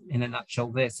in a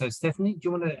nutshell there. So Stefanie, do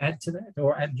you want to add to that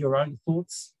or add your own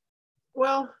thoughts?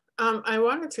 Well, I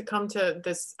wanted to come to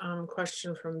this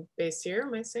question from Bussey,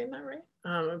 am I saying that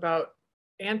right? About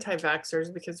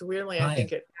anti-vaxxers, because really I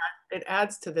think it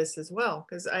adds to this as well,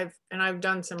 because I've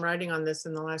done some writing on this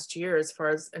in the last year as far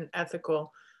as an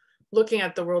ethical, looking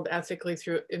at the world ethically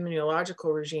through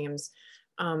immunological regimes.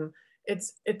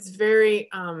 It's very,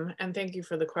 and thank you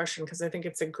for the question, because I think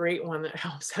it's a great one that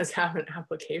helps us have an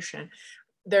application.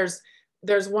 There's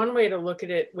one way to look at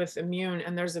it with immune,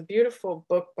 and there's a beautiful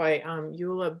book by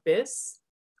Eula Biss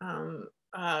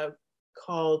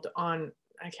called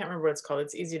I can't remember what it's called.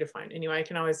 It's easy to find. Anyway, I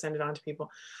can always send it on to people.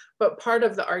 But part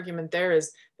of the argument there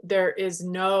is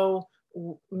no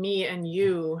me and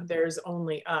you, there's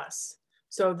only us.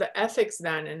 So the ethics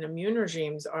then in immune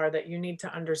regimes are that you need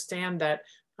to understand that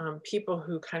people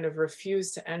who kind of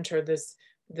refuse to enter this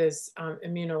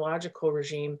immunological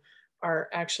regime are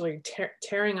actually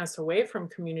tearing us away from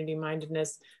community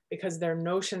mindedness, because their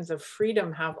notions of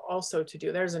freedom have also to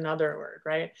do, there's another word,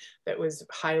 right, that was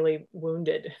highly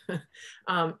wounded.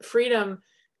 Freedom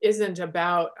isn't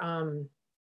about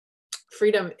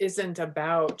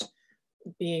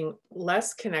being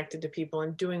less connected to people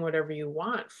and doing whatever you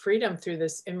want. Freedom through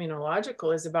this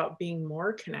immunological is about being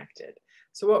more connected.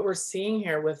 So what we're seeing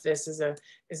here with this is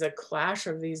a clash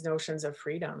of these notions of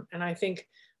freedom. And I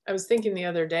was thinking the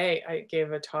other day, I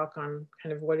gave a talk on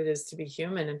kind of what it is to be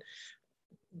human and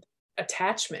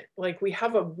attachment. Like, we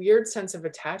have a weird sense of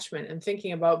attachment, and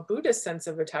thinking about Buddhist sense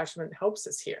of attachment helps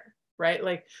us here, right?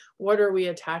 Like, what are we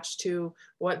attached to?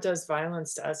 What does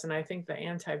violence to us? And I think the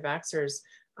anti-vaxxers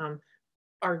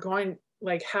are going,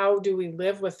 like, how do we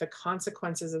live with the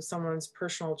consequences of someone's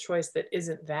personal choice that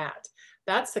isn't that?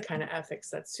 That's the kind of ethics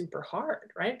that's super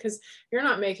hard, right? Because you're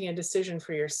not making a decision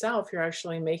for yourself, you're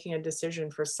actually making a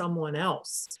decision for someone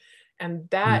else. And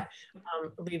that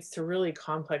leads to really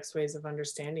complex ways of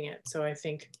understanding it. So I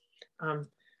think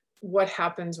what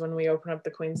happens when we open up the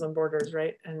Queensland borders,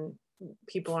 right? And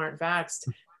people aren't vaxxed,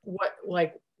 what,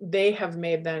 like, they have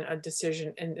made then a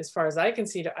decision, and as far as I can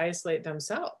see, to isolate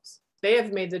themselves. They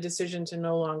have made the decision to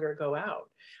no longer go out.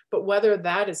 But whether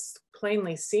that is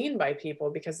plainly seen by people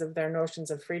because of their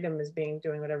notions of freedom as being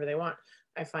doing whatever they want,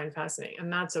 I find fascinating.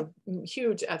 And that's a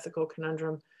huge ethical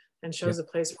conundrum, and shows a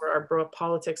place where our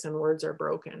politics and words are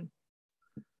broken.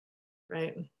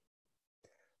 Right.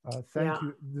 Thank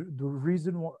you. The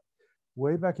reason why,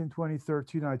 way back in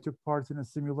 2013, I took part in a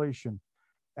simulation,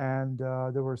 and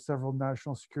there were several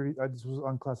national security, this was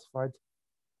unclassified,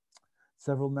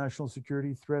 several national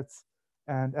security threats,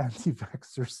 and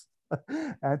anti-vaxxers,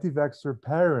 anti-vaxxer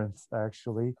parents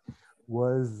actually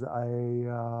was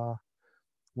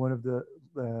one of the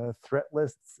threat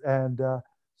lists. And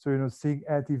so, you know, seeing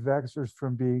anti-vaxxers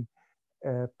from being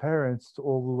parents to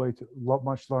all the way to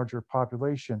much larger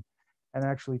population, and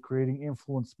actually creating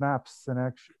influence maps, and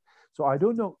actually, so I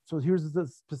don't know. So here's the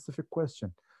specific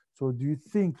question. So do you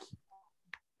think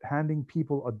handing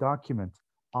people a document,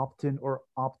 opt-in or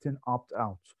opt-in,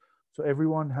 opt-out, so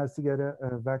everyone has to get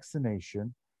a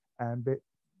vaccination and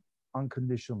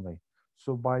unconditionally,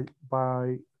 so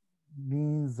by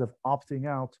means of opting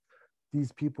out,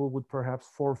 these people would perhaps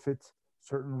forfeit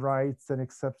certain rights and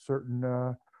accept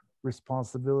certain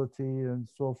responsibility and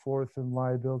so forth, and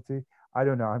liability? I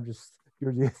don't know. I'm just,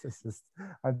 you're the ethicist.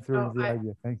 I'm throwing the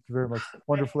idea. Thank you very much.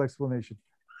 Wonderful explanation.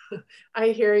 I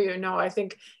hear you. No, I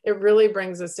think it really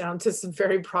brings us down to some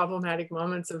very problematic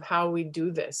moments of how we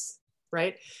do this,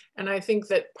 right? And I think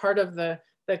that part of the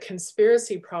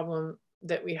conspiracy problem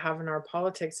that we have in our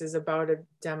politics is about a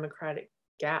democratic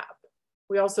gap.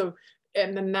 We also,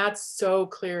 and then that's so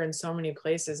clear in so many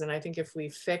places. And I think if we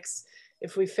fix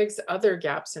other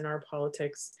gaps in our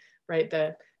politics, right,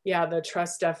 the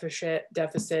trust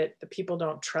deficit, the people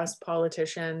don't trust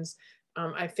politicians,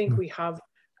 I think we have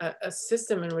a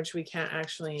system in which we can't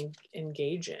actually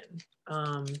engage in.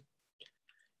 And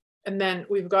then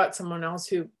we've got someone else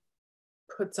who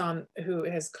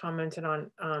has commented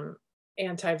on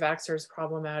anti-vaxxers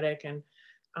problematic, and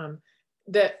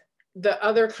the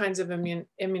other kinds of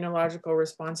immunological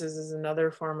responses is another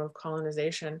form of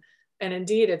colonization. And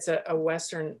indeed, it's a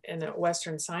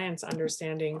Western science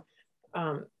understanding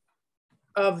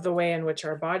of the way in which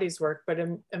our bodies work. But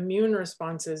immune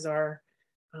responses are,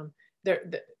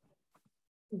 the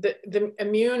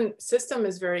immune system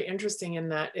is very interesting in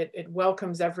that it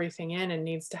welcomes everything in and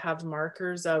needs to have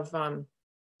markers of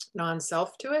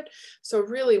non-self to it. So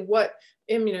really what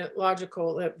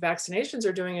immunological vaccinations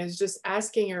are doing is just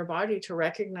asking your body to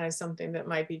recognize something that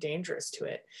might be dangerous to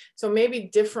it. So maybe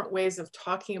different ways of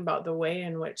talking about the way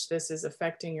in which this is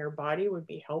affecting your body would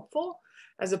be helpful,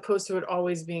 as opposed to it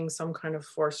always being some kind of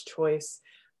forced choice,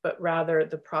 but rather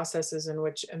the processes in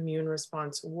which immune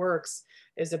response works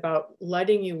is about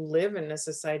letting you live in a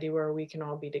society where we can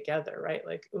all be together, right?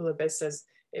 Like Ulabis says,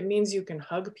 it means you can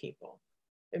hug people.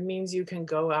 It means you can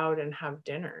go out and have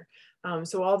dinner.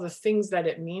 So all the things that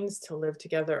it means to live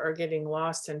together are getting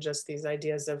lost in just these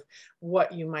ideas of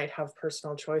what you might have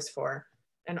personal choice for,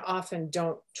 and often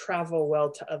don't travel well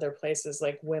to other places,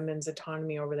 like women's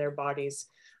autonomy over their bodies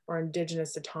or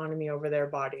Indigenous autonomy over their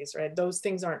bodies, right? Those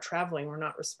things aren't traveling. We're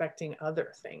not respecting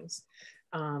other things.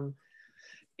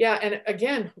 Yeah, and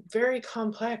again, very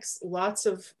complex, lots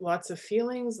of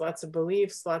feelings, lots of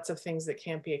beliefs, lots of things that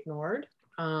can't be ignored.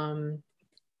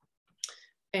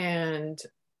 And,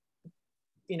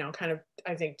 you know, kind of,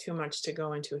 I think too much to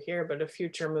go into here, but a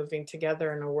future moving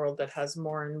together in a world that has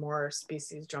more and more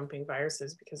species jumping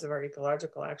viruses because of our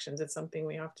ecological actions, it's something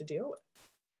we have to deal with.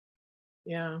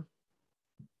 Yeah.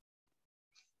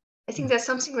 I think there's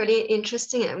something really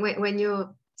interesting when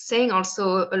you're saying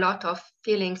also a lot of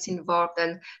feelings involved,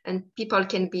 and people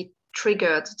can be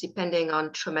triggered depending on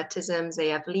traumatisms they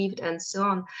have lived and so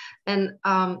on. And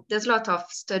there's a lot of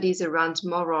studies around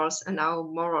morals and how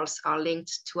morals are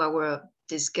linked to our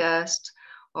disgust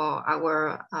or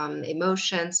our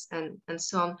emotions and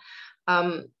so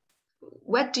on.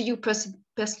 What do you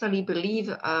personally believe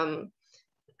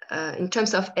in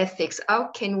terms of ethics? How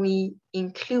can we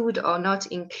include or not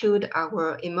include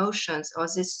our emotions or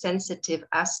this sensitive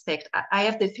aspect? I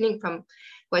have the feeling from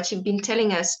what you've been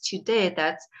telling us today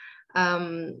that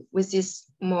with this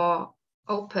more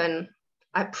open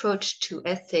approach to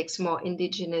ethics, more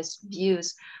indigenous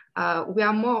views, we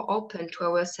are more open to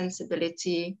our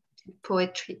sensibility,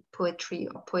 poetry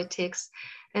or poetics,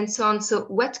 and so on. So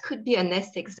what could be an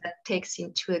ethics that takes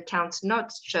into account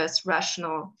not just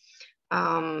rational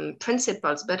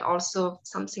principles, but also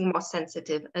something more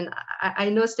sensitive? And I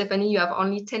know, Stefanie, you have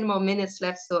only 10 more minutes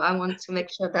left, so I want to make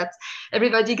sure that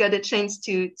everybody got a chance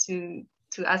to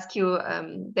ask you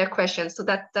their questions. So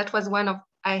that was one of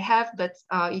I have, but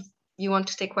if you want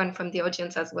to take one from the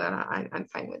audience as well, I'm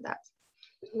fine with that.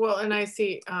 Well, and I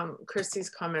see Christy's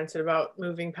commented about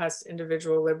moving past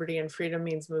individual liberty and freedom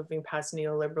means moving past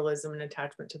neoliberalism and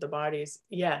attachment to the bodies.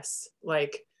 Yes,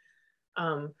 like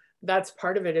that's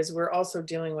part of it, is we're also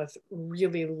dealing with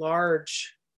really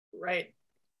large, right,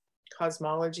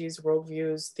 cosmologies,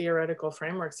 worldviews, theoretical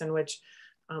frameworks in which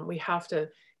we have to,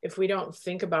 if we don't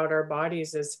think about our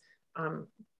bodies as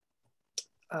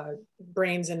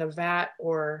brains in a vat,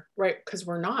 or, right, because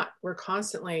we're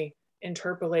constantly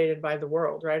interpolated by the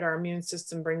world, right? Our immune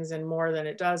system brings in more than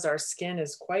it does. Our skin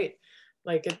is quite,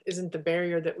 like, it isn't the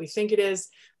barrier that we think it is.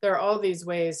 There are all these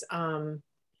ways.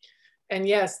 And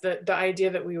yes, the idea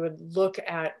that we would look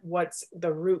at what's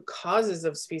the root causes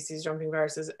of species jumping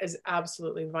viruses is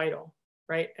absolutely vital,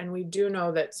 right? And we do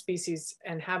know that species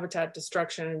and habitat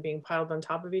destruction and being piled on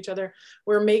top of each other,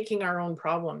 we're making our own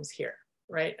problems here,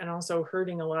 right? And also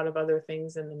hurting a lot of other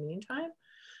things in the meantime.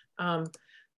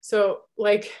 So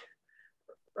like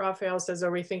Raphael says,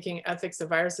 are we thinking ethics of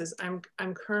viruses?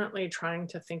 I'm currently trying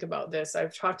to think about this.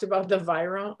 I've talked about the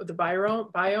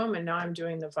biome, and now I'm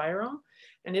doing the virome.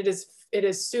 And it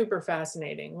is super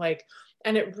fascinating. Like,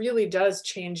 and it really does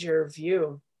change your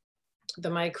view. The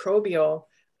microbial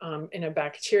in a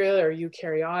bacterial or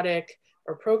eukaryotic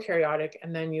or prokaryotic,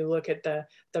 and then you look at the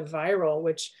viral,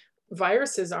 which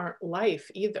viruses aren't life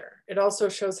either. It also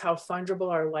shows how fungible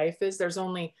our life is. There's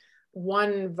only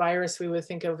one virus we would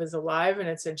think of as alive, and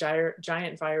it's a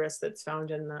giant virus that's found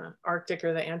in the Arctic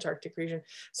or the Antarctic region.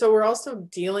 So we're also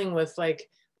dealing with like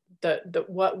the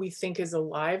what we think is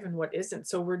alive and what isn't.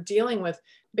 So we're dealing with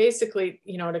basically,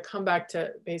 you know, to come back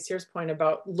to Basir's point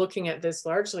about looking at this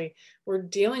largely, we're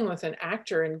dealing with an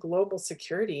actor in global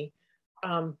security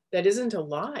that isn't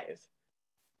alive,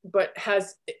 but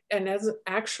doesn't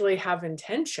actually have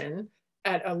intention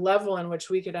at a level in which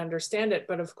we could understand it,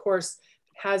 but of course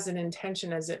has an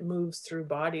intention as it moves through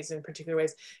bodies in particular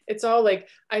ways. It's all like,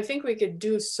 I think we could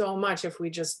do so much if we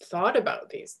just thought about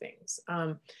these things.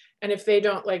 And if they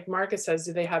don't, like Marcus says,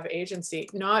 do they have agency?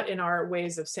 Not in our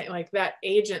ways of saying, like, that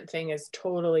agent thing is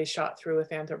totally shot through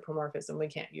with anthropomorphism. We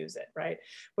can't use it, right?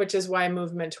 Which is why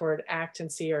movement toward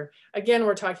actancy, or again,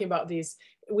 we're talking about these,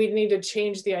 we need to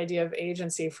change the idea of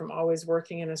agency from always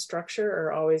working in a structure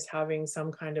or always having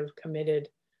some kind of committed,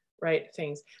 right,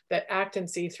 things. That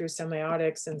actancy through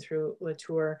semiotics and through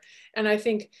Latour. And I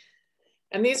think,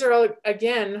 and these are all,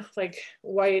 again, like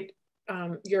white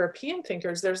European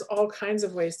thinkers, there's all kinds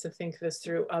of ways to think this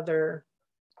through other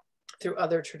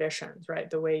traditions, right?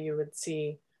 The way you would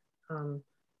see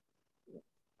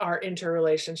our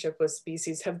interrelationship with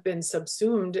species have been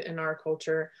subsumed in our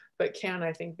culture, but can,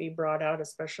 I think, be brought out,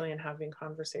 especially in having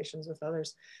conversations with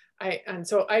others. And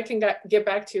so I can get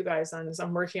back to you guys on this.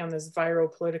 I'm working on this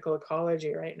viral political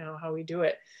ecology right now, how we do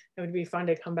it. It would be fun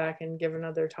to come back and give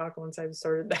another talk once I've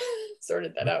sorted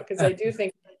that out, because I do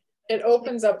think it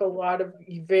opens up a lot of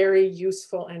very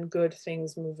useful and good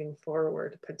things moving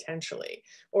forward, potentially.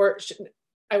 Or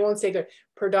I won't say good,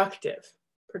 productive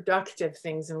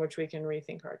things in which we can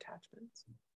rethink our attachments.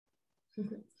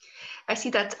 Mm-hmm. I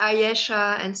see that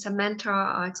Ayesha and Samantha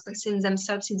are expressing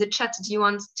themselves in the chat. Do you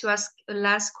want to ask a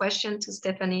last question to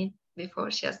Stefanie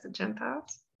before she has to jump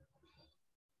out?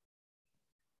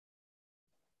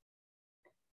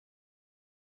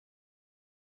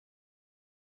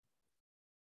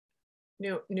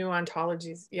 New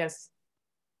ontologies, yes.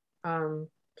 And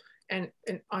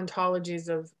ontologies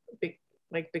of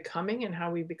like becoming and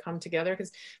how we become together.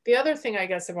 Because the other thing, I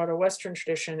guess, about a Western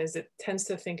tradition is it tends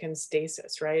to think in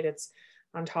stasis, right? It's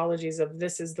ontologies of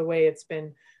this is the way it's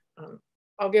been.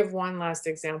 I'll give one last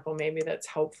example maybe that's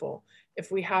helpful.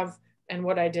 If we have, and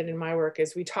what I did in my work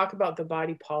is we talk about the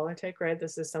body politic, right?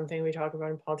 This is something we talk about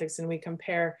in politics, and we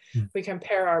compare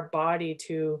our body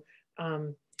to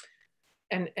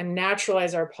and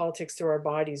naturalize our politics through our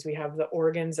bodies. We have the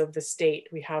organs of the state.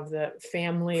 We have the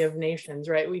family of nations,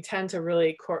 right? We tend to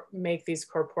really make these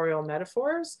corporeal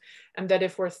metaphors. And that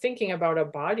if we're thinking about a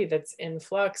body that's in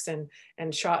flux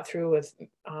and shot through with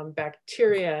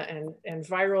bacteria and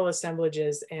viral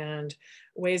assemblages and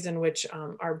ways in which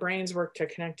our brains work to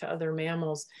connect to other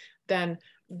mammals, then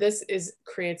this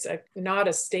creates not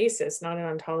a stasis, not an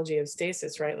ontology of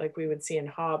stasis, right? Like we would see in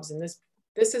Hobbes. And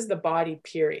this is the body,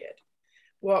 period.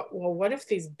 Well, what if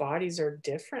these bodies are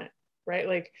different, right?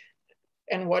 Like,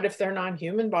 and what if they're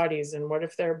non-human bodies? And what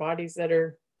if they're bodies that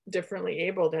are differently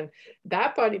abled? And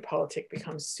that body politic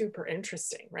becomes super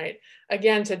interesting, right?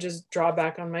 Again, to just draw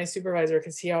back on my supervisor,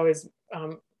 because he always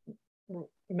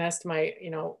messed my,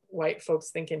 white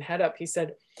folks thinking head up. He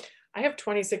said, I have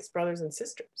 26 brothers and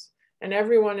sisters. And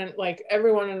everyone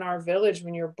in our village,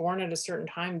 when you're born at a certain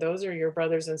time, those are your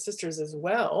brothers and sisters as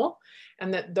well.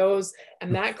 And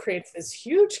that creates this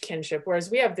huge kinship. Whereas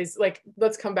we have these, like,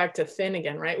 let's come back to thin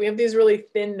again, right? We have these really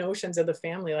thin notions of the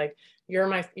family, like you're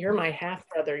my half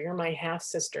brother, you're my half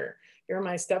sister, you're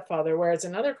my stepfather. Whereas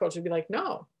another culture would be like,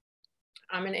 no,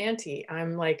 I'm an auntie.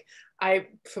 I'm like, I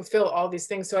fulfill all these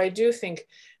things. So I do think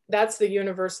that's the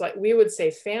universe, like we would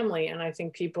say family. And I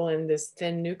think people in this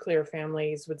thin nuclear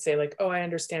families would say like, oh, I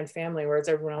understand family. Whereas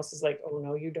everyone else is like, oh,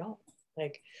 no, you don't.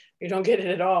 Like, you don't get it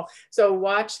at all. So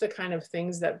watch the kind of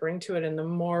things that bring to it. And the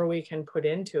more we can put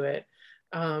into it.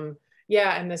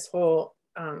 Yeah. And this whole,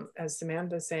 as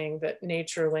Samantha's saying, that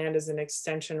nature, land is an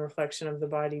extension, reflection of the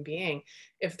body being.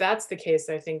 If that's the case,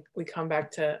 I think we come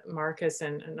back to Marcus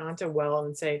and Ananta well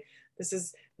and say, this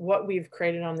is what we've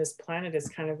created on this planet is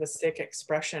kind of a sick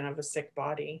expression of a sick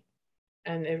body.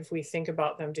 And if we think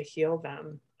about them to heal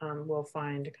them, we'll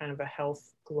find kind of a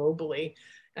health globally.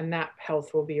 And that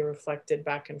health will be reflected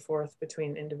back and forth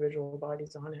between individual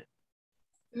bodies on it.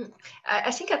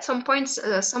 I think at some point,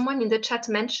 someone in the chat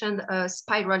mentioned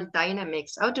spiral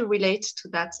dynamics. How do you relate to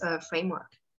that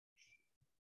framework?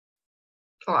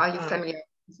 Or are you familiar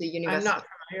with the universe? I'm not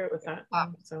familiar with that,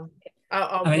 so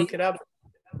I'll look it up.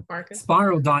 Marcus?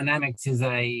 Spiral dynamics is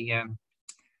a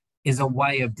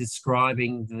way of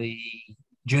describing the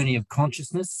journey of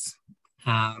consciousness,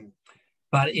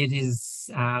 but it is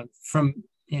from,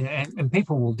 you know, and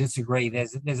people will disagree.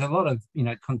 There's a lot of, you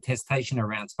know, contestation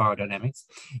around spiral dynamics.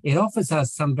 It offers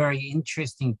us some very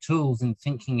interesting tools in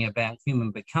thinking about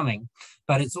human becoming,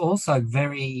 but it's also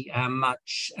very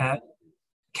much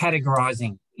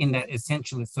categorizing in that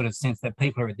essential sort of sense that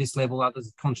people are at this level, others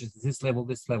are conscious at this level,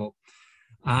 this level.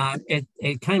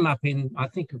 It came up in, I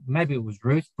think maybe it was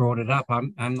Ruth brought it up,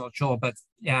 I'm not sure, but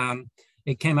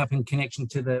it came up in connection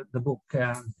to the book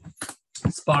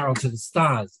Spiral to the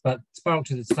Stars. But Spiral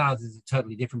to the Stars is a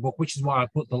totally different book, which is why I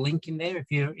put the link in there.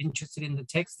 If you're interested in the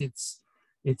text, it's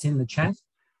in the chat.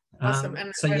 Awesome.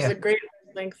 And so there's a great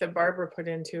link that Barbara put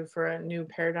into for a new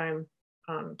paradigm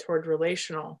toward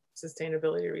relational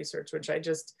sustainability research, which I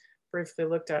just briefly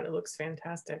looked at. It looks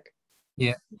fantastic.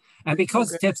 Yeah, and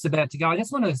because Steph's about to go, I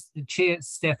just want to cheer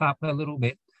Steph up a little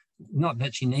bit. Not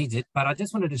that she needs it, but I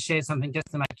just wanted to share something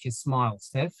just to make you smile,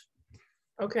 Steph.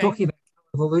 Okay. Talking about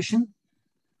evolution.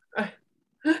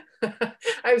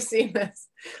 I've seen this.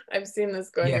 I've seen this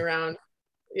going around.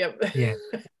 Yep. Yeah.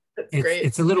 That's great.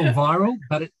 It's a little viral,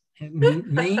 but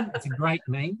meme. It's a great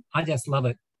meme. I just love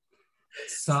it.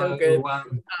 So good.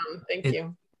 Thank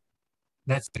you.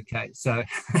 That's okay. So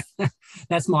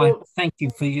that's my thank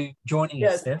you for you joining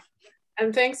us, Steph.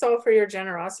 And thanks all for your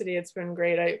generosity. It's been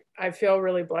great. I feel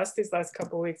really blessed these last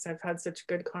couple of weeks. I've had such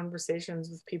good conversations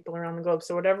with people around the globe.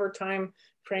 So whatever time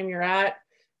frame you're at,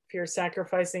 if you're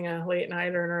sacrificing a late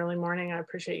night or an early morning, I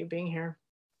appreciate you being here.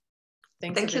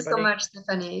 Thanks, Thank you so much,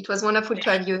 Stefanie. It was wonderful to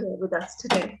have you here with us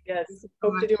today. Yes,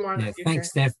 hope to do more in the future. Thanks,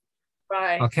 Steph.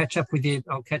 Bye. I'll catch up with you.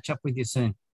 I'll catch up with you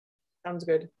soon. Sounds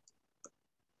good.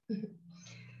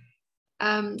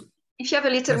 If you have a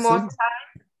little more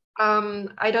time,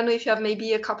 I don't know if you have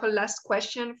maybe a couple last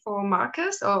questions for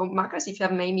Marcus, or Marcus, if you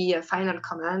have maybe a final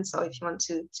comments, or if you want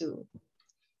to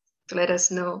let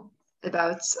us know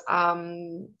about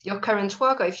your current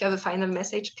work, or if you have a final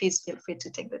message, please feel free to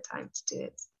take the time to do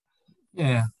it.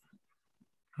 Yeah.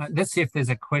 Let's see if there's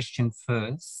a question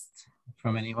first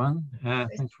from anyone.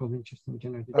 Thanks for all the interesting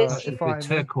generative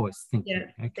turquoise thinking.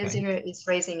 Yeah, Desiree is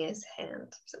raising his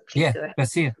hand. So please go ahead.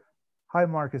 Basia. Hi,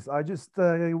 Marcus. I just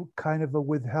kind of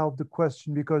withheld the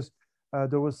question because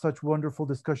there was such wonderful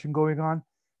discussion going on.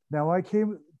 Now, I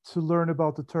came to learn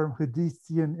about the term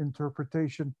Hadithian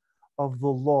interpretation of the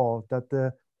law, that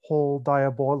the whole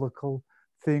diabolical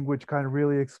thing, which kind of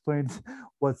really explains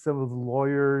what some of the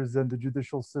lawyers and the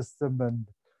judicial system and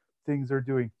things are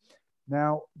doing.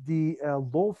 Now, the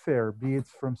lawfare, be it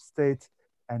from state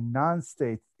and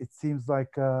non-state, it seems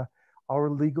like our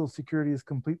legal security is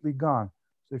completely gone.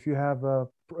 So if you have a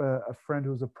friend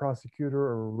who's a prosecutor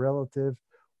or a relative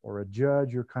or a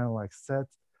judge, you're kind of like set.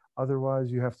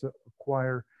 Otherwise, you have to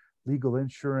acquire legal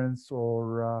insurance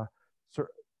or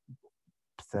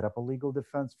set up a legal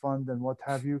defense fund and what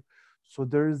have you. So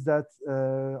there's that,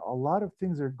 a lot of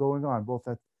things are going on, both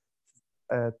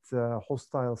at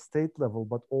hostile state level,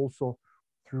 but also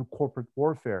through corporate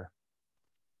warfare.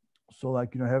 So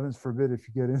like, heavens forbid if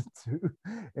you get into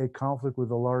a conflict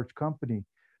with a large company.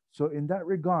 So in that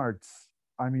regards,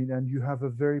 I mean, and you have a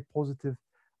very positive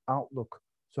outlook.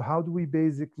 So how do we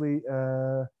basically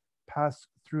pass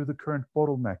through the current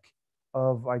bottleneck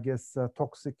of, I guess,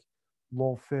 toxic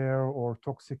lawfare or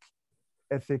toxic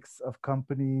ethics of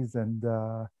companies and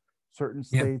certain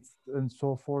states and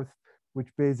so forth, which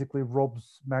basically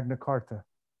robs Magna Carta.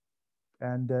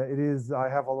 And I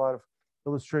have a lot of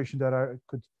illustration that I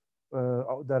could,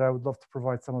 that I would love to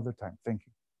provide some other time. Thank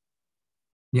you.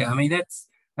 Yeah,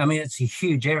 it's a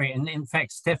huge area. And in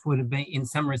fact, Steph would have been, in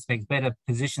some respects, better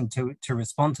positioned to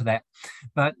respond to that.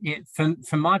 But from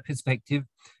my perspective,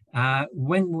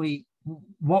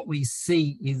 what we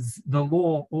see is the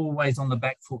law always on the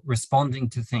back foot responding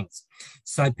to things.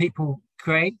 So people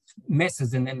create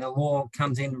messes and then the law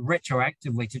comes in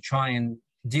retroactively to try and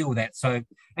deal with that. So,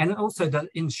 and also the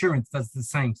insurance does the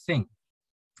same thing.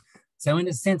 So in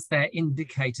a sense, they're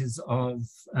indicators of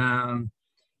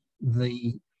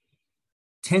the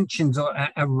tensions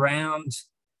around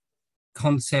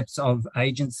concepts of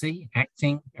agency,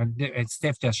 acting.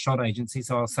 Steph just shot agency,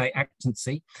 so I'll say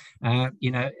actancy,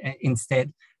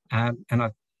 instead.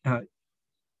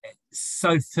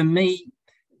 So for me,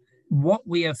 what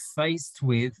we are faced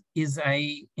with is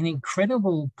an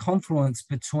incredible confluence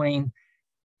between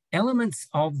elements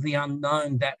of the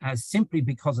unknown that are simply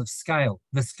because of scale,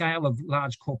 the scale of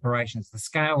large corporations, the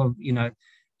scale of,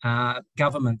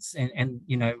 governments and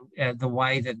the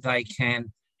way that they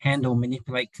can handle,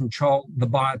 manipulate, control the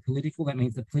biopolitical, that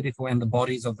means the political and the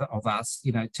bodies of us,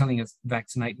 telling us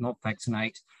vaccinate, not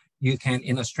vaccinate.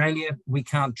 In Australia, we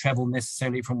can't travel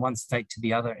necessarily from one state to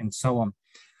the other and so on.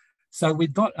 So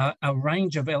we've got a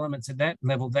range of elements at that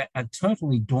level that are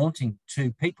totally daunting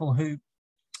to people who,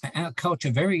 our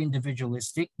culture, very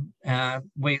individualistic.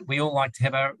 We all like to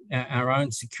have our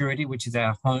own security, which is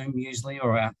our home usually,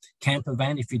 or our camper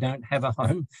van if you don't have a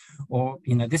home, or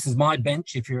this is my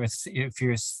bench if you're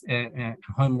a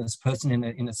homeless person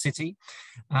in a city.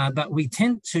 But we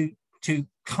tend to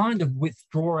kind of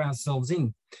withdraw ourselves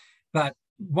in. But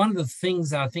one of the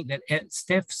things I think that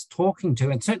Steph's talking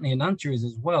to, and certainly Ananta is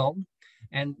as well,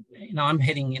 and I'm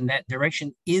heading in that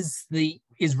direction, is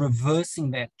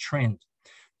reversing that trend.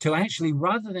 To actually,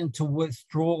 rather than to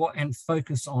withdraw and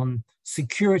focus on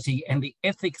security and the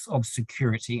ethics of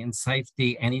security and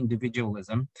safety and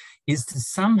individualism, is to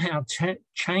somehow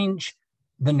change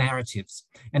the narratives.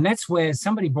 And that's where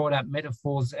somebody brought up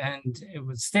metaphors, and it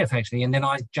was Steph actually, and then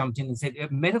I jumped in and said,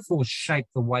 metaphors shape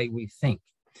the way we think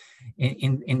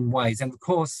in ways. And of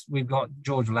course, we've got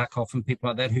George Lakoff and people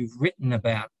like that who've written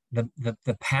about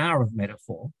the power of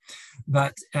metaphor.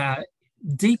 But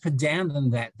deeper down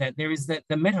than that there is that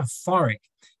the metaphoric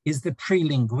is the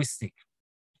pre-linguistic.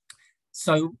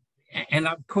 So, and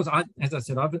of course, as I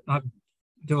said, I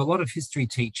do a lot of history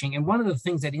teaching, and one of the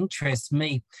things that interests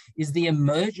me is the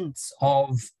emergence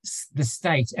of the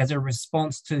state as a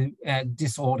response to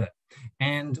disorder,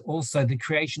 and also the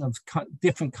creation of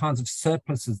different kinds of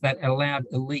surpluses that allowed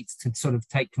elites to sort of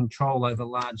take control over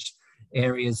large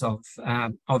areas of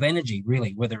energy,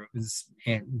 really, whether it was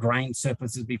grain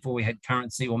surpluses before we had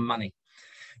currency or money.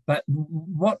 But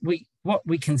what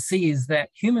we can see is that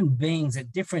human beings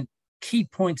at different key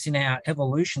points in our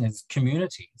evolution as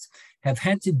communities have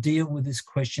had to deal with this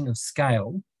question of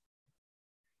scale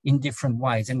in different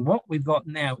ways. And what we've got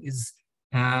now is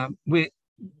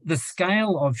the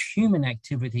scale of human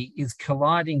activity is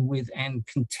colliding with and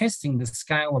contesting the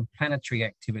scale of planetary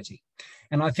activity.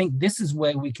 And I think this is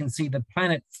where we can see the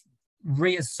planet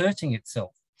reasserting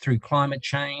itself through climate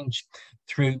change,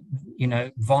 through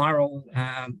viral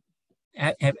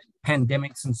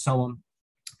pandemics and so on.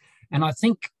 And I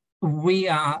think we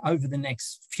are, over the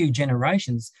next few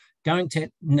generations, going to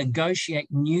negotiate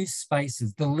new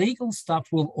spaces. The legal stuff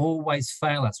will always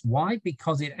fail us. Why?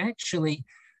 Because it actually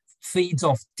feeds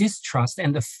off distrust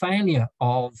and the failure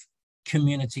of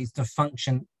communities to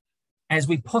function as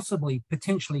we possibly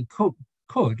potentially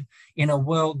could in a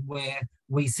world where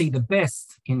we see the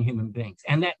best in human beings,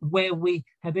 and that where we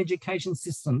have education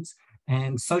systems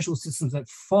and social systems that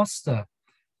foster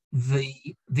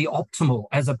the optimal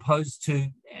as opposed to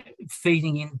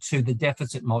feeding into the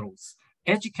deficit models.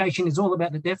 Education is all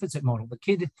about the deficit model. The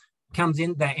kid comes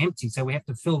in, they're empty, so we have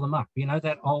to fill them up,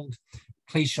 that old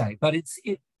cliche. But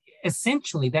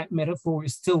essentially that metaphor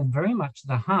is still very much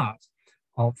the heart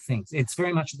of things. It's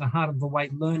very much at the heart of the way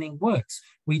learning works.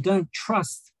 We don't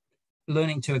trust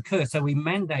learning to occur, so we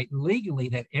mandate legally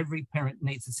that every parent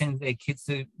needs to send their kids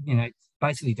to,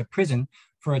 basically to prison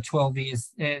for a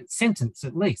 12-year sentence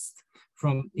at least.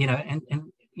 I'm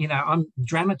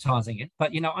dramatizing it,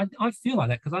 but I feel like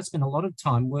that because I spend a lot of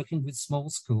time working with small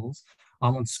schools.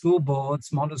 I'm on school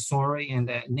boards, Montessori and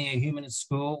neo-humanist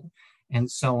school, and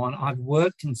so on. I've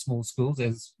worked in small schools,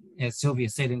 as Sylvia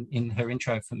said in her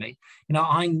intro for me.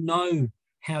 I know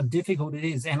how difficult it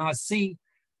is, and I see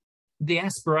the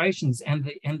aspirations and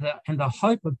the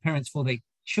hope of parents for their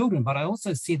children, but I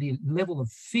also see the level of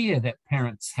fear that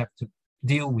parents have to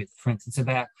deal with, for instance,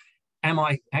 about, am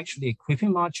I actually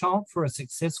equipping my child for a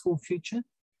successful future?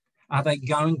 Are they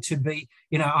going to be,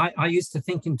 you know, I used to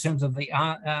think in terms of the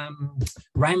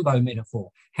Rambo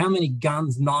metaphor. How many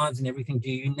guns, knives, and everything do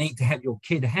you need to have your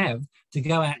kid have to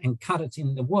go out and cut it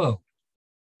in the world?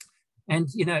 And,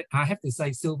 you know, I have to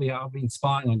say, Sylvia, I've been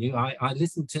spying on you. I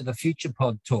listened to the Future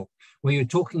Pod talk where you're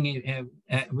talking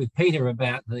with Peter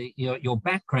about your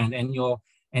background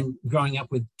and growing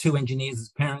up with 2 engineers as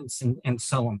parents and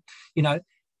so on. You know,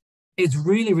 it's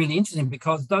really, really interesting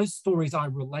because those stories I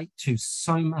relate to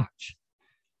so much,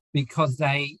 because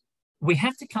we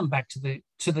have to come back to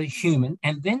the human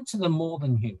and then to the more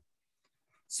than human.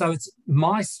 So it's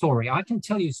my story. I can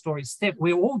tell you stories. Steph,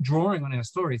 we're all drawing on our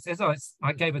stories. As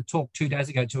I gave a talk 2 days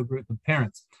ago to a group of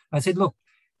parents. I said, look,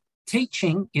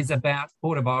 teaching is about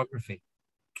autobiography.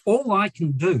 All I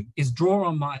can do is draw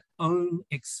on my own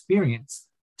experience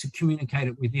to communicate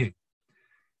it with you.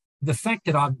 The fact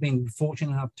that I've been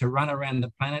fortunate enough to run around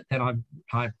the planet, that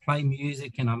I play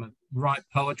music and I write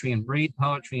poetry and read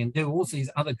poetry and do all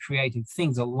these other creative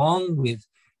things along with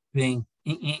being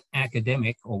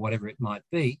academic or whatever it might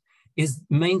be,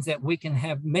 means that we can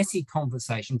have messy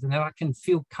conversations and that I can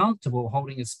feel comfortable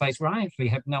holding a space where I actually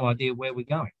have no idea where we're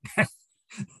going.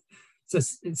 So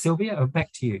Sylvia, back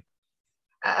to you.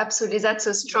 Absolutely, that's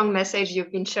a strong message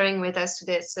you've been sharing with us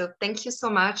today. So thank you so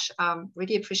much.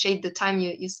 Really appreciate the time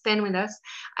you spend with us.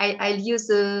 I'll use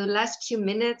the last few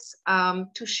minutes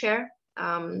to share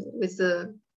with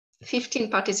the 15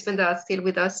 participants that are still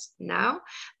with us now,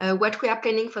 what we are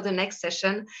planning for the next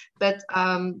session. But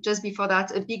just before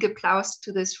that, a big applause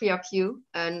to the 3 of you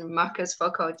and Marcus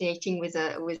for coordinating with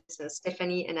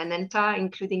Stefanie and Ananta,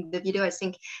 including the video. I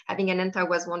think having Ananta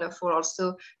was wonderful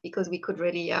also because we could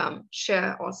really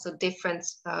share also different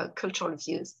cultural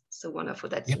views. So wonderful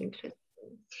that you included.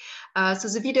 So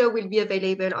the video will be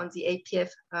available on the APF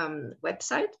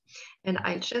website, and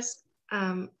I'll just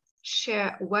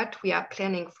share what we are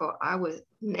planning for our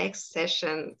next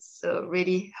session. So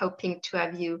really hoping to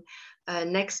have you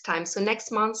next time. So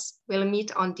next month we'll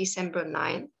meet on December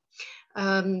 9.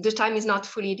 The time is not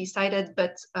fully decided,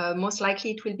 but most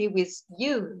likely it will be with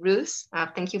you, Ruth.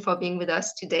 Thank you for being with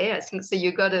us today. I think so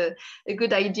you got a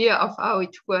good idea of how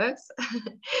it works.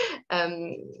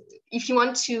 If you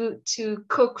want to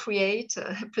co-create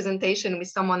a presentation with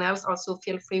someone else, also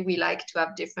feel free. We like to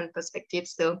have different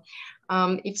perspectives. So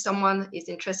if someone is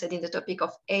interested in the topic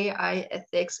of AI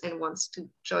ethics and wants to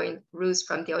join Ruth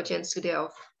from the audience today,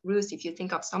 or Ruth, if you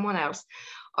think of someone else,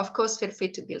 of course, feel free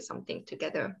to build something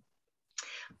together.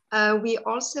 We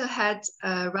also had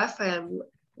Raphael,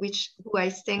 who I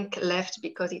think left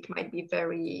because it might be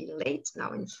very late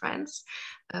now in France,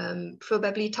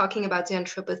 probably talking about the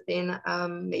Anthropocene,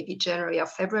 maybe January or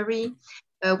February.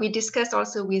 We discussed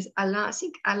also with Alain, I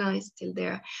think Alain is still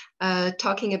there,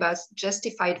 talking about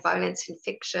justified violence in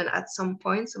fiction at some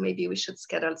point. So maybe we should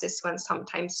schedule this one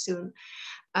sometime soon.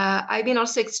 I've been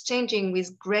also exchanging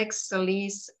with Greg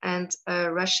Solis and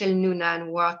Rachel Noonan,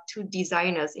 who are 2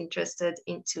 designers interested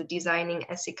into designing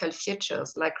ethical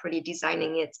futures, like really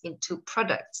designing it into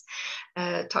products,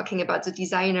 talking about the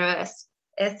designer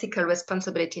ethical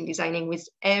responsibility in designing with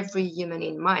every human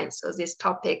in mind. So this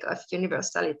topic of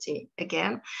universality,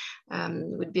 again,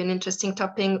 would be an interesting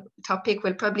topic.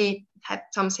 We'll probably have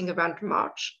something around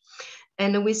March.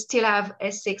 And we still have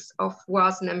Ethics of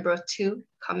Wars #2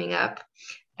 coming up.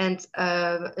 And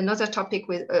another topic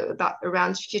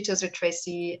around futures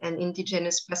literacy and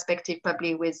indigenous perspective,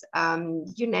 probably with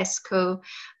UNESCO,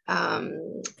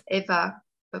 Eva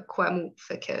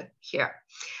Kwamu-Feke here.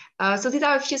 So these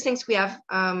are a few things we have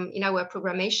in our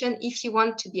programmation. If you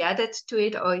want to be added to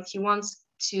it, or if you want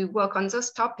to work on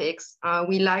those topics,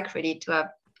 we like really to have,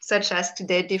 such as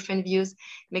today, different views,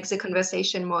 makes the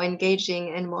conversation more engaging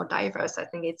and more diverse. I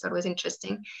think it's always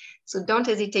interesting. So don't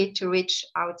hesitate to reach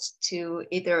out to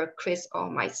either Chris or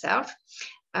myself.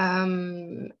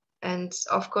 And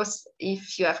of course,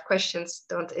 if you have questions,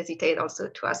 don't hesitate also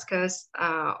to ask us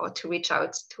or to reach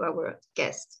out to our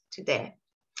guest today.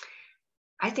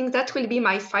 I think that will be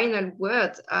my final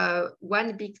word.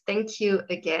 One big thank you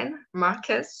again,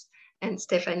 Marcus and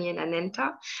Stefanie and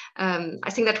Ananta.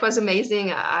 I think that was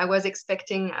amazing. I was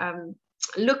expecting,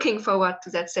 looking forward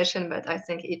to that session, but I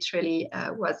think it really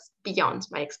was beyond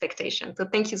my expectation. So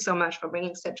thank you so much for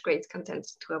bringing such great content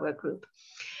to our group.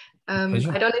 I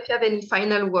don't know if you have any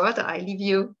final word. I leave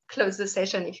you close the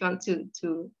session if you want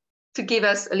to give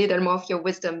us a little more of your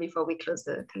wisdom before we close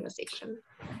the conversation.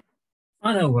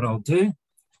 I know what I'll do.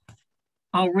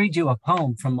 I'll read you a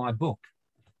poem from my book.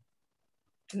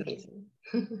 Amazing.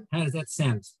 How does that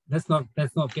sound? That's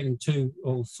not getting too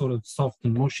all sort of soft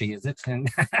and mushy, is it?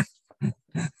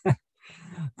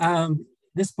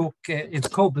 This book, it's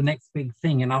called The Next Big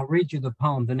Thing, and I'll read you the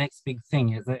poem, The Next Big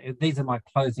Thing. These are my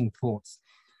closing thoughts.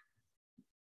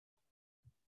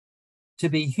 To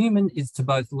be human is to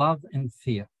both love and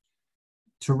fear,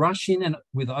 to rush in and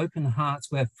with open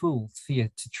hearts where fools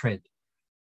fear to tread,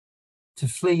 to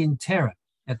flee in terror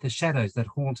at the shadows that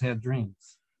haunt our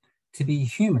dreams. To be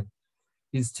human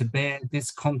is to bear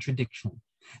this contradiction,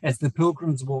 as the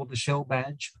pilgrims wore the shell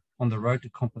badge on the road to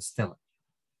Compostela.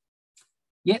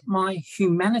 Yet my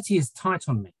humanity is tight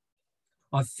on me.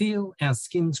 I feel our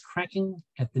skins cracking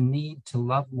at the need to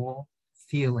love more,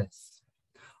 fear less.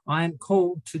 I am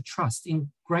called to trust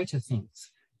in greater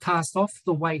things, cast off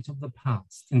the weight of the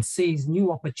past and seize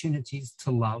new opportunities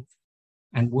to love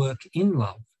and work in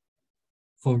love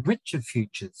for richer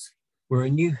futures where a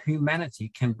new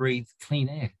humanity can breathe clean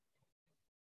air.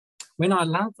 When I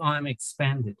love, I am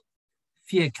expanded.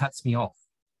 Fear cuts me off,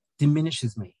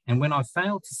 diminishes me. And when I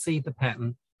fail to see the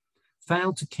pattern,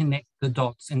 fail to connect the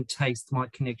dots and taste my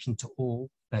connection to all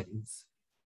that is.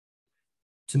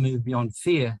 To move beyond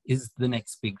fear is the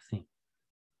next big thing.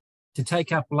 To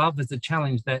take up love as a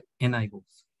challenge that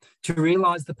enables. To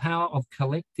realize the power of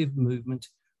collective movement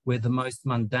where the most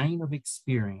mundane of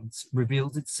experience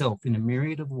reveals itself in a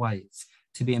myriad of ways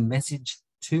to be a message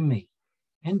to me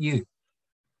and you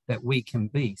that we can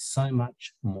be so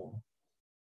much more.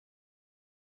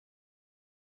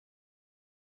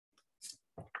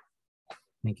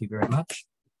 Thank you very much.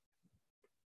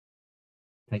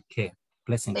 Take care.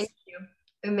 Blessings. Thank you.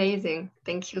 Amazing.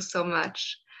 Thank you so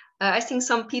much. I think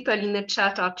some people in the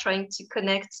chat are trying to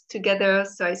connect together.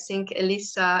 So I think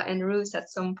Elisa and Ruth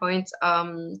at some point,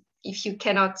 if you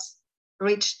cannot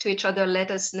reach to each other,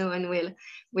 let us know and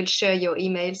we'll share your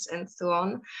emails and so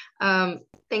on.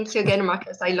 Thank you again,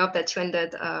 Marcus. I love that you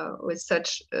ended with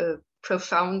such a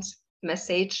profound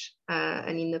message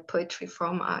and in the poetry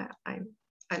form. I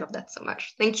love that so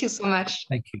much. Thank you so much.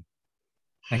 Thank you.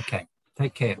 Okay.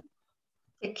 Take care.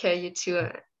 Take care, you too.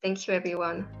 Thank you,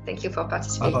 everyone. Thank you for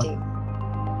participating.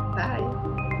 Bye-bye.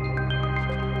 Bye.